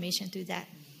account information through that.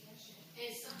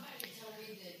 And somebody told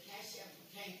me that Cash App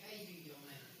can't pay you your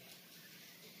money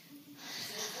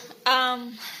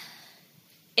back.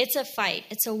 It's a fight.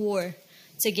 It's a war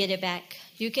to get it back.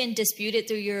 You can dispute it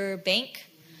through your bank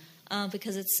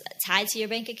because it's tied to your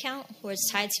bank account or it's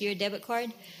tied to your debit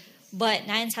card. But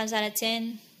 9 times out of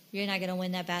 10, you're not going to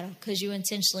win that battle because you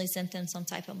intentionally sent them some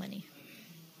type of money.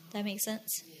 That makes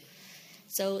sense?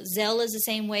 So Zelle is the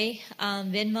same way.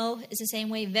 Venmo is the same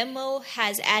way. Venmo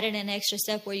has added an extra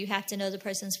step where you have to know the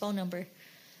person's phone number.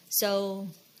 So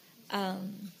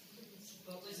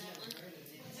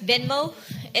Venmo,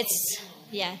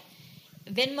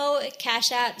 Venmo,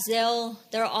 Cash App, Zelle,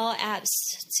 they're all apps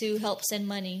to help send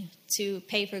money to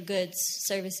pay for goods,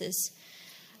 services.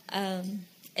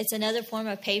 It's another form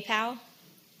of PayPal.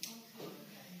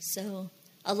 So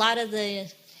a lot of the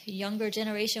younger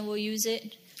generation will use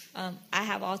it. I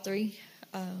have all three.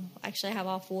 Actually, I have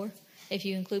all four, if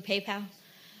you include PayPal.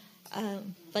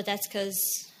 But that's because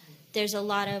there's a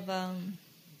lot of...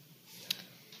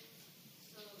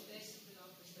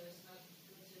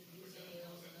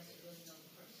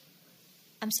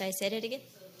 I'm sorry, say that again?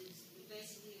 So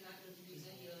basically you're not going to use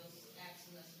any of those apps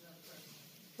unless another person.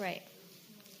 Right.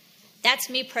 That's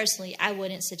me personally. I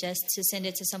wouldn't suggest to send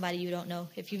it to somebody you don't know.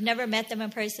 If you've never met them in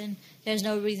person, there's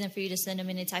no reason for you to send them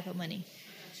any type of money.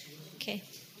 Okay.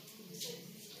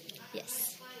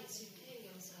 Yes.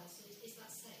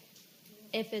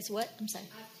 If it's what? I'm sorry.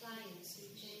 I have clients who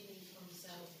pay me from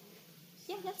Zelle.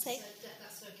 Yeah, that's safe. So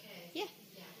that's okay. Yeah.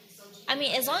 Yeah. I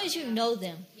mean, as long as you know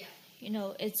them. Yeah. You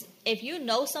know, it's if you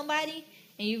know somebody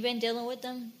and you've been dealing with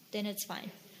them, then it's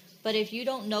fine. But if you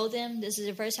don't know them, this is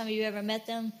the first time you ever met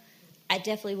them, I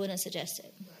definitely wouldn't suggest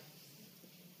it.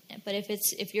 But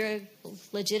if you're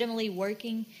legitimately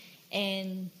working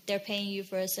and they're paying you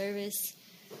for a service,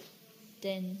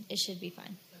 then it should be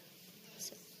fine.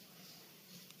 So,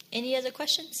 any other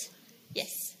questions?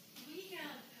 Yes. We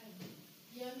had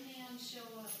a young man show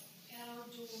up at our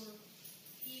door.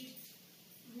 He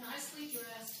nicely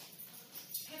dressed.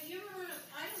 Have you ever heard of,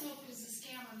 I don't know if it was a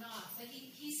scam or not, but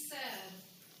he said,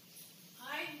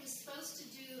 I was supposed to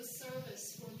do a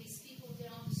service for these people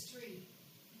down the street,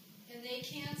 and they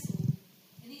canceled.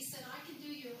 And he said, I can do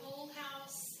your whole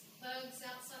house, bugs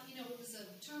outside, it was a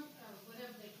term, or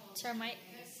whatever they call it. Termite.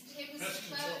 It was Pest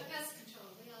control. Pest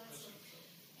control. Yeah, that's right.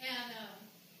 And,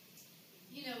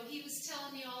 he was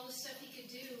telling me all the stuff he could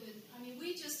do. And,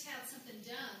 we just had something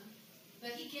done.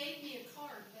 But he gave me a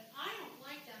card, but I don't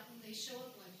like that when they show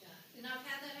up like that. And I've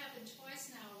had that happen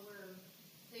twice now where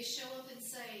they show up and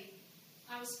say,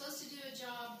 I was supposed to do a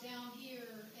job down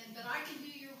here, but I can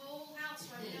do your whole house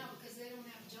right now because they don't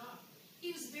have a job.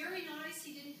 He was very nice.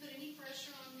 He didn't put any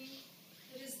pressure on me.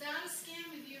 But is that a scam?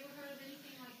 Have you ever heard of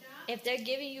anything like that? If they're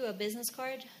giving you a business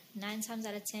card, 9 times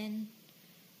out of 10,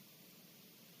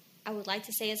 I would like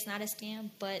to say it's not a scam,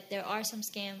 but there are some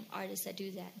scam artists that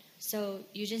do that. So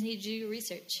you just need to do your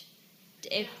research.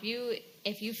 If you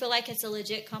feel like it's a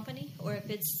legit company, or if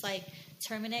it's like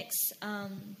Terminex,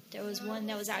 there was one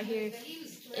that was out here.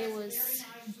 It was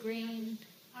green.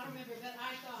 I don't remember, but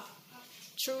I thought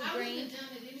True I green. wouldn't have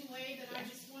done it anyway. But I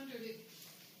just wondered if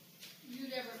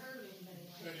you'd ever heard of anybody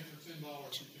like that. Penny, for $10,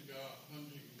 you can get 100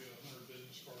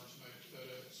 business cards made at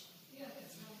FedEx, Yeah,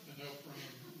 that's right. and they'll print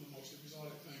the most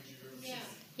exotic things you've ever Yeah.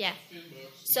 seen. Yeah.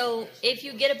 $10. So if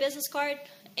you get a business card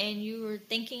and you were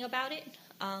thinking about it,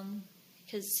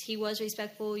 because he was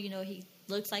respectful, he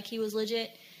looked like he was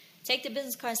legit, take the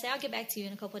business card and say, I'll get back to you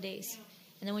in a couple of days.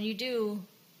 And then when you do,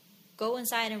 go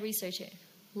inside and research it.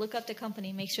 Look up the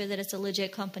company. Make sure that it's a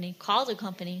legit company. Call the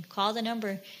company. Call the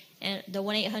number, and the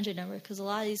 1-800 number, because a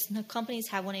lot of these companies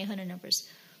have 1-800 numbers.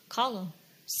 Call them.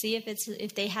 See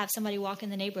if they have somebody walk in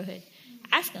the neighborhood.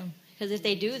 Ask them, because if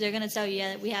they do, they're going to tell you,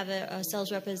 yeah, we have a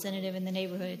sales representative in the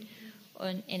neighborhood.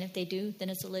 And if they do, then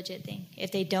it's a legit thing.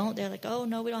 If they don't, they're like, oh,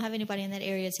 no, we don't have anybody in that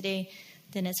area today,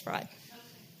 then it's fraud.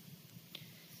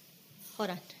 Hold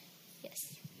on. Yes.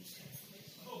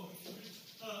 Oh,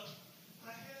 I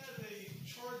had a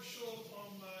charge show up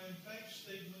on my bank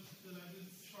statement that I didn't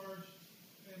charge,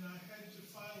 and I had to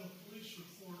file a police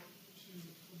report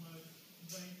for my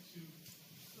bank to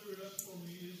clear it up for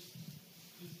me.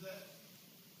 Is that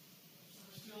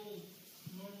still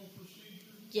normal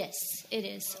procedure? Yes, it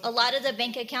is. A lot of the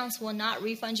bank accounts will not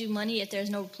refund you money if there's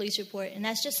no police report, and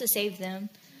that's just to save them,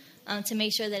 to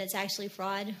make sure that it's actually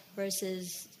fraud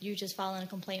versus you just filing a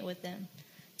complaint with them,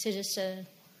 to scam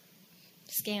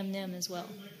them as well.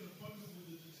 I make an appointment with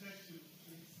the detective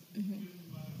to give him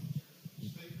my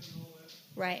statement and all that.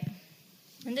 Right.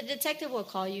 And the detective will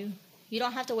call you. You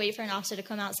don't have to wait for an officer to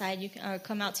come outside. You can, or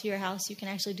come out to your house. You can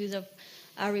actually do the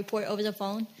report over the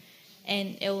phone,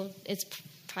 and it's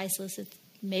priceless. It's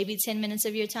maybe 10 minutes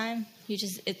of your time.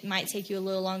 It might take you a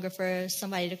little longer for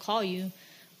somebody to call you,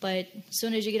 but as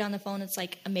soon as you get on the phone, it's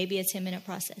like maybe a 10-minute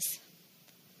process.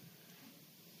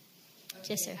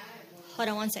 Yes, sir. Hold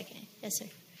on 1 second. Yes, sir.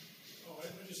 Oh, I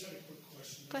just had a quick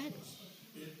question. Go ahead.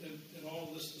 In all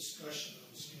this discussion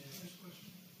on scams,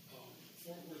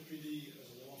 Fort Worth PD as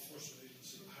a law enforcement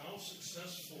agency, how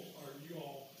successful are you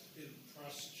all in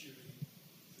prosecuting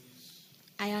these?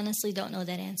 I honestly don't know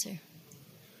that answer.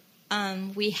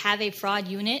 We have a fraud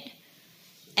unit,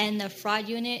 and the fraud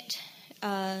unit,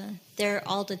 they're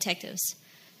all detectives.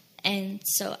 And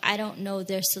so I don't know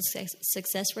their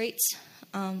success rates.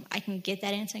 I can get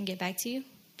that answer and get back to you.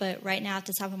 But right now, off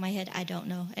the top of my head, I don't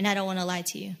know. And I don't want to lie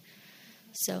to you.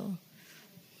 So,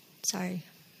 sorry.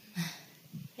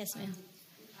 Yes, ma'am. I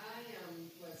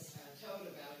was told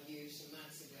about you some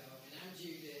months ago, and I'm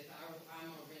Judith. I'm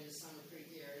over in the Summer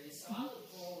Creek area, so I look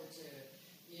forward to,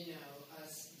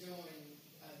 us doing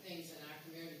things in our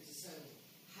community soon.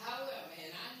 However,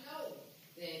 and I know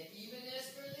that even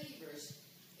as believers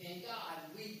in God,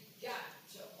 we got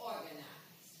to organize.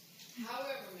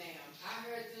 However, ma'am, I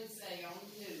heard them say on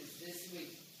the news this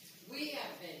week, we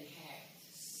have been hacked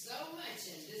so much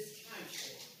in this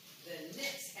country, the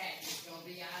next hack is going to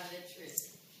be our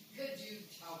electricity. Could you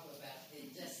talk about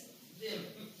it just a little?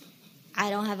 I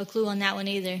don't have a clue on that one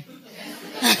either.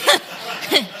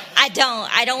 I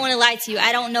don't want to lie to you.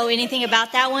 I don't know anything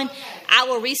about that one. I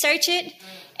will research it,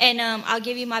 and I'll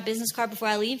give you my business card before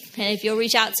I leave. And if you'll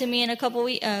reach out to me in a couple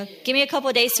weeks, give me a couple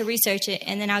of days to research it,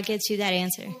 and then I'll get you that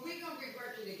answer. Well, we're going to be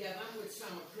working together. I'm with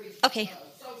Summer Creek Okay.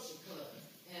 Social Club.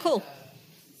 And, Cool.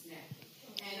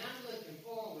 And I'm looking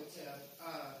forward to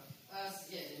us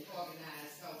getting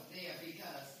organized over there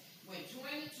because when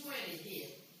 2020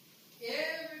 hit,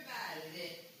 everybody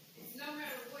that, no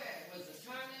matter where, it was a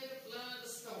tornado, flood, or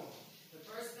storm, the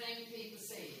first thing people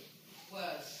said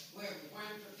was, well, we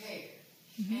weren't prepared.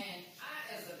 And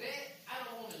I, as a vet, I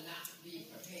don't want to not be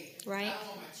prepared. Right. I don't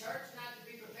want my church not to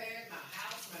be prepared, my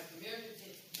house, my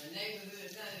community, my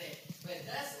neighborhood, none of that. But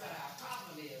that's what our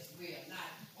problem is. We are not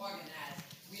organized.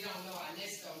 We don't know our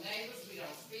next door neighbors. We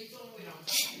don't speak to them. We don't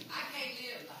talk. I can't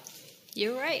live like that.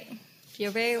 You're right.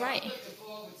 You're very So right. I'm looking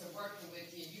forward to working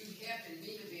with you. You helping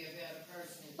me to be a better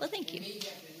person. Well, thank you. And me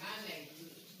helping my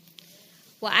neighborhood.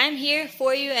 Well, I'm here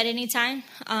for you at any time.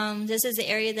 This is the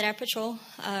area that I patrol,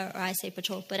 or I say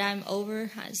patrol, but I'm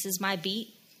over. This is my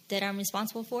beat. that I'm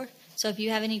responsible for. So if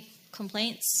you have any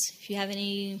complaints, if you have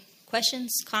any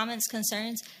questions, comments,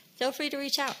 concerns, feel free to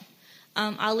reach out.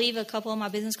 I'll leave a couple of my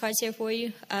business cards here for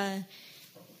you.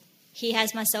 He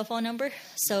has my cell phone number,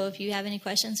 so if you have any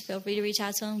questions, feel free to reach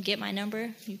out to him. Get my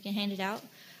number. You can hand it out.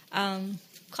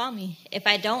 Call me. If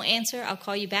I don't answer, I'll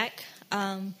call you back.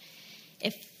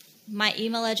 If my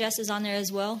email address is on there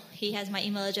as well, he has my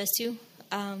email address too.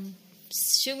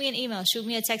 Shoot me an email. Shoot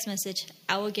me a text message.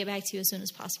 I will get back to you as soon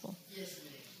as possible. Yes,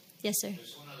 ma'am. Yes, sir.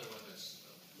 There's one other one that's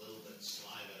a little bit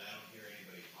sly that I don't hear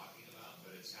anybody talking about,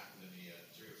 but it's happened to me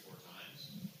 3 or 4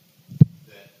 times.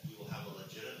 That you will have a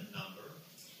legitimate number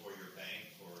for your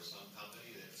bank for some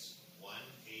company that's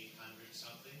 1-800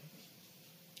 something.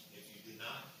 If you do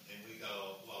not, and we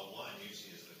go, well, 1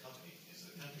 usually is the country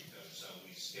code, so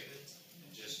we skip it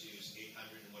and just use 800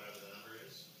 and whatever the number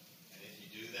is. And if you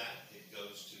do that, it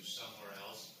goes to somewhere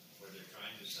else where they're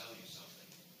trying to sell you something.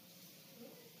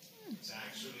 It's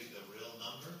actually the real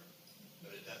number,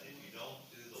 but if you don't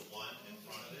do the 1 in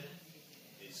front of it,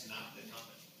 it's not the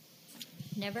company.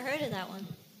 Never heard of that one.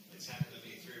 It's happened to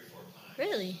me 3 or 4 times.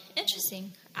 Really?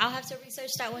 Interesting. I'll have to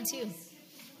research that one too.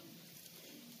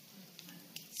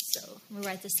 So I'm going to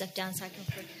write this stuff down so I can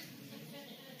forget.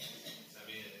 I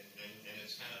mean, and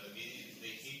it's kind of immediate.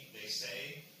 They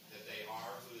say that they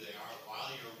are who they are.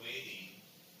 While you're waiting,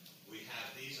 we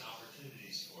have these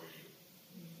opportunities for you.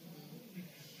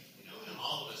 You know, and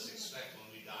all of us expect when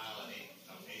we dial an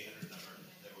 800 number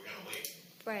that we're going to wait.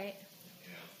 Right.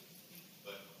 You know,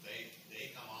 but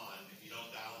they come on. If you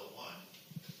don't dial the 1,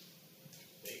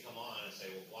 they come on and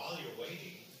say, well, while you're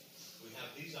waiting, we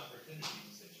have these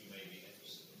opportunities that you may be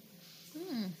interested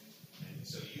in. And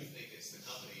so you think it's the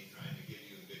company trying to give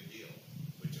you a good deal,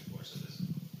 which of course it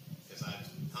isn't. Because I've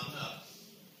hung up,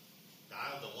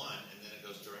 dialed the 1, and then it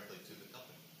goes directly to the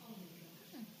company.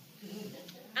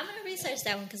 I'm going to research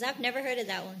that one because I've never heard of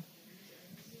that one.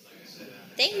 Like I said,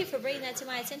 Thank you for bringing that to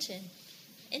my attention.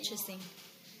 Interesting.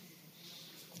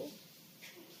 Cool.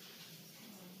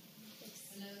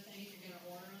 Another thing, if you're gonna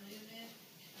order on the internet,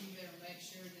 you better make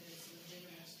sure that it's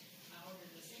legitimate. I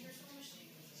ordered a singer sewing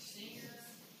machine with a singer,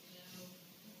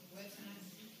 website.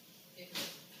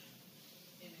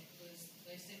 And it was,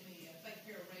 they sent me a fake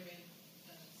pair of Ray-Ban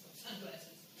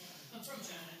sunglasses from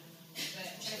China. But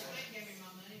they might give me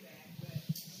my money back, but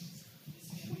it's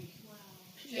gonna be,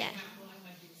 Yeah. check them out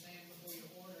like you were saying before you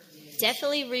order.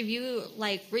 Definitely review,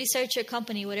 research your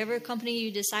company, whatever company you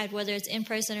decide, whether it's in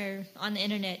person or on the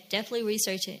internet. Definitely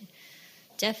research it.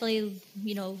 Definitely,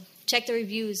 check the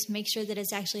reviews. Make sure that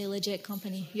it's actually a legit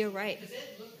company. You're right.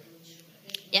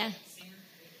 Yeah.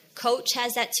 Coach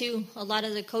has that too. A lot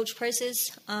of the Coach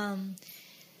purses,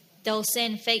 they'll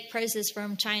send fake purses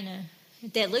from China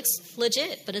that looks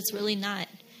legit, but it's really not.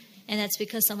 And that's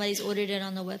because somebody's ordered it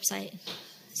on the website.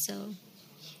 So,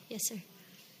 yes, sir.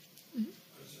 One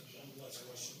last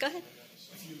question. Go ahead.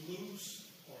 If you lose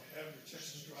or have your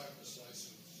Texas driver's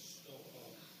license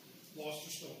lost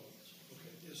or stolen,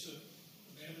 okay, is it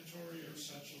mandatory or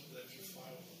essential that you file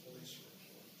a police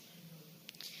report?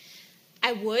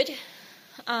 I would.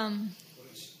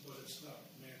 But it's not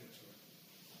mandatory.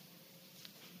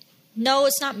 No,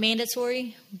 it's not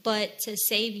mandatory, but to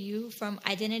save you from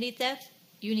identity theft,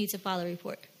 you need to file a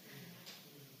report,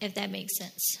 if that makes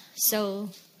sense. So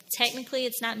technically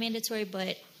it's not mandatory,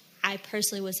 but I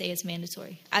personally would say it's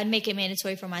mandatory. I'd make it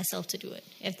mandatory for myself to do it,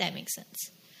 if that makes sense.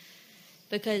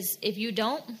 Because if you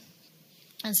don't,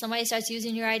 and somebody starts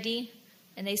using your ID,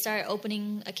 and they start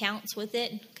opening accounts with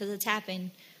it, because it's happened,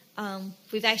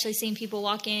 we've actually seen people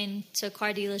walk in to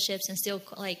car dealerships and still,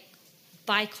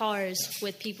 buy cars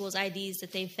with people's IDs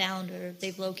that they've found or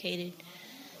they've located.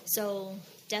 So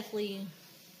definitely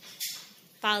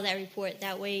file that report.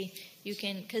 That way you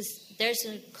can, because there's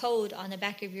a code on the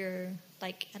back of your,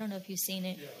 I don't know if you've seen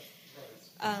it. Yeah,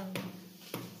 right.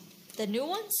 The new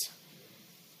ones,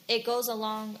 it goes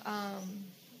along, I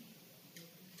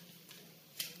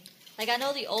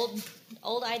know the old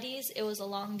IDs, it was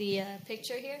along the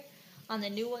picture here. On the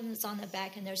new ones, it's on the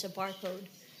back and there's a barcode.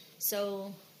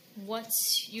 So once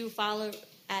you file it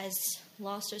as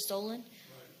lost or stolen,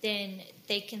 then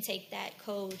they can take that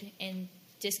code and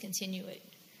discontinue it.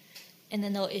 And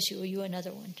then they'll issue you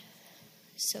another one.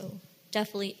 So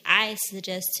definitely, I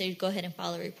suggest to go ahead and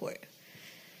file a report.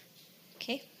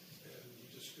 Okay? And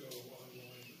you just go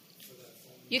online for that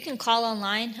phone. You can call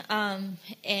online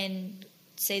and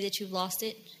say that you've lost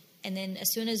it. And then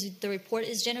as soon as the report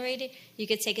is generated, you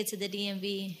could take it to the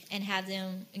DMV and have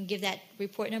them and give that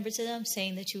report number to them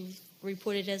saying that you've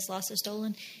reported as lost or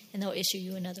stolen, and they'll issue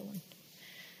you another one.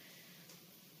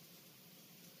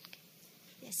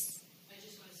 Yes. I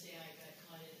just want to say I got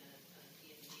caught in a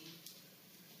DMV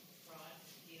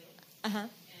Uh-huh. And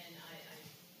I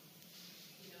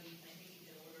you know, I think you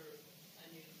can order a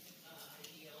new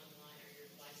ID online or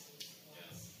your license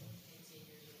once in 10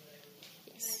 years or whatever.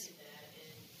 And I did that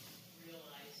and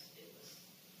realized it was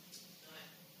not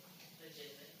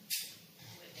legitimate.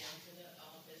 Went down to the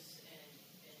office and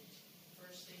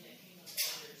first thing that came up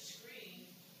on their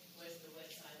screen was the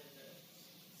website of the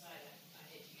site I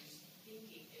had used,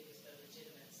 thinking it was the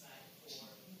legitimate site for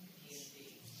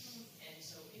DMV. And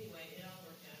so anyway, it all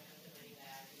worked out. I got the money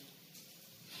back and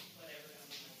whatever, got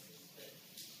my license, but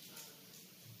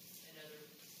another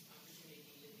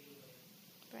opportunity to be aware.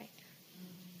 Right.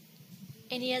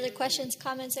 Any other questions,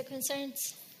 comments, or concerns?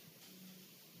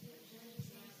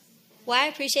 Well, I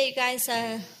appreciate you guys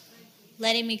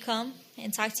letting me come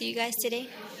and talk to you guys today.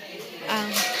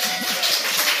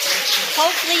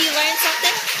 Hopefully you learned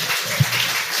something.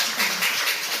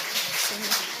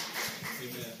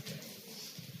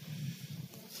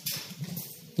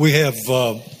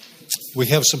 We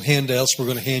have some handouts we're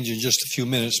going to hand you in just a few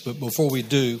minutes, but before we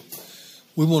do,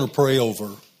 we want to pray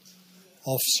over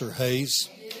Officer Hayes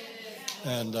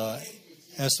and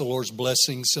ask the Lord's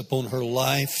blessings upon her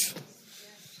life.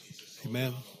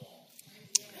 Amen.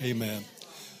 Amen.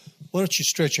 Why don't you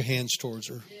stretch your hands towards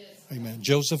her? Amen.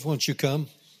 Joseph, why don't you come?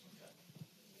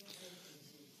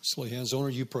 Let's lay hands on her.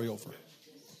 You pray over her.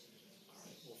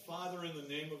 Well, Father, in the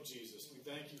name of Jesus, we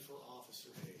thank you for Officer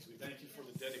Hayes. We thank you for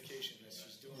the dedication that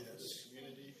she's doing for this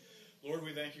community. Lord,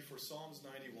 we thank you for Psalms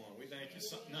 91. We thank you,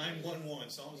 911,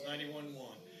 Psalms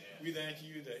 91:1. We thank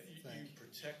you that you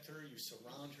protect her, you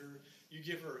surround her, you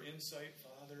give her insight,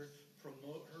 Father.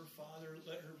 Promote her, Father.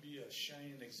 Let her be a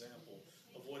shining example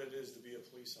of what it is to be a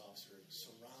police officer.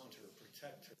 Surround her,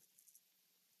 protect her.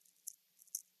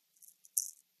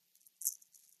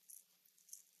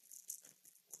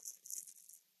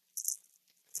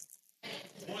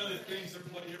 One of the things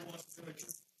everybody here wants to do,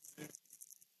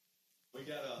 we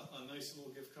got a nice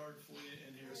little gift card for you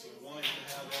in here, so we want you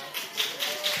to have that.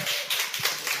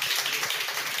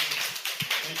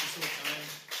 Thank you for the time,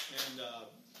 and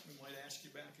we might ask you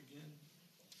back again.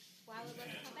 Why would we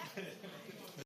come back?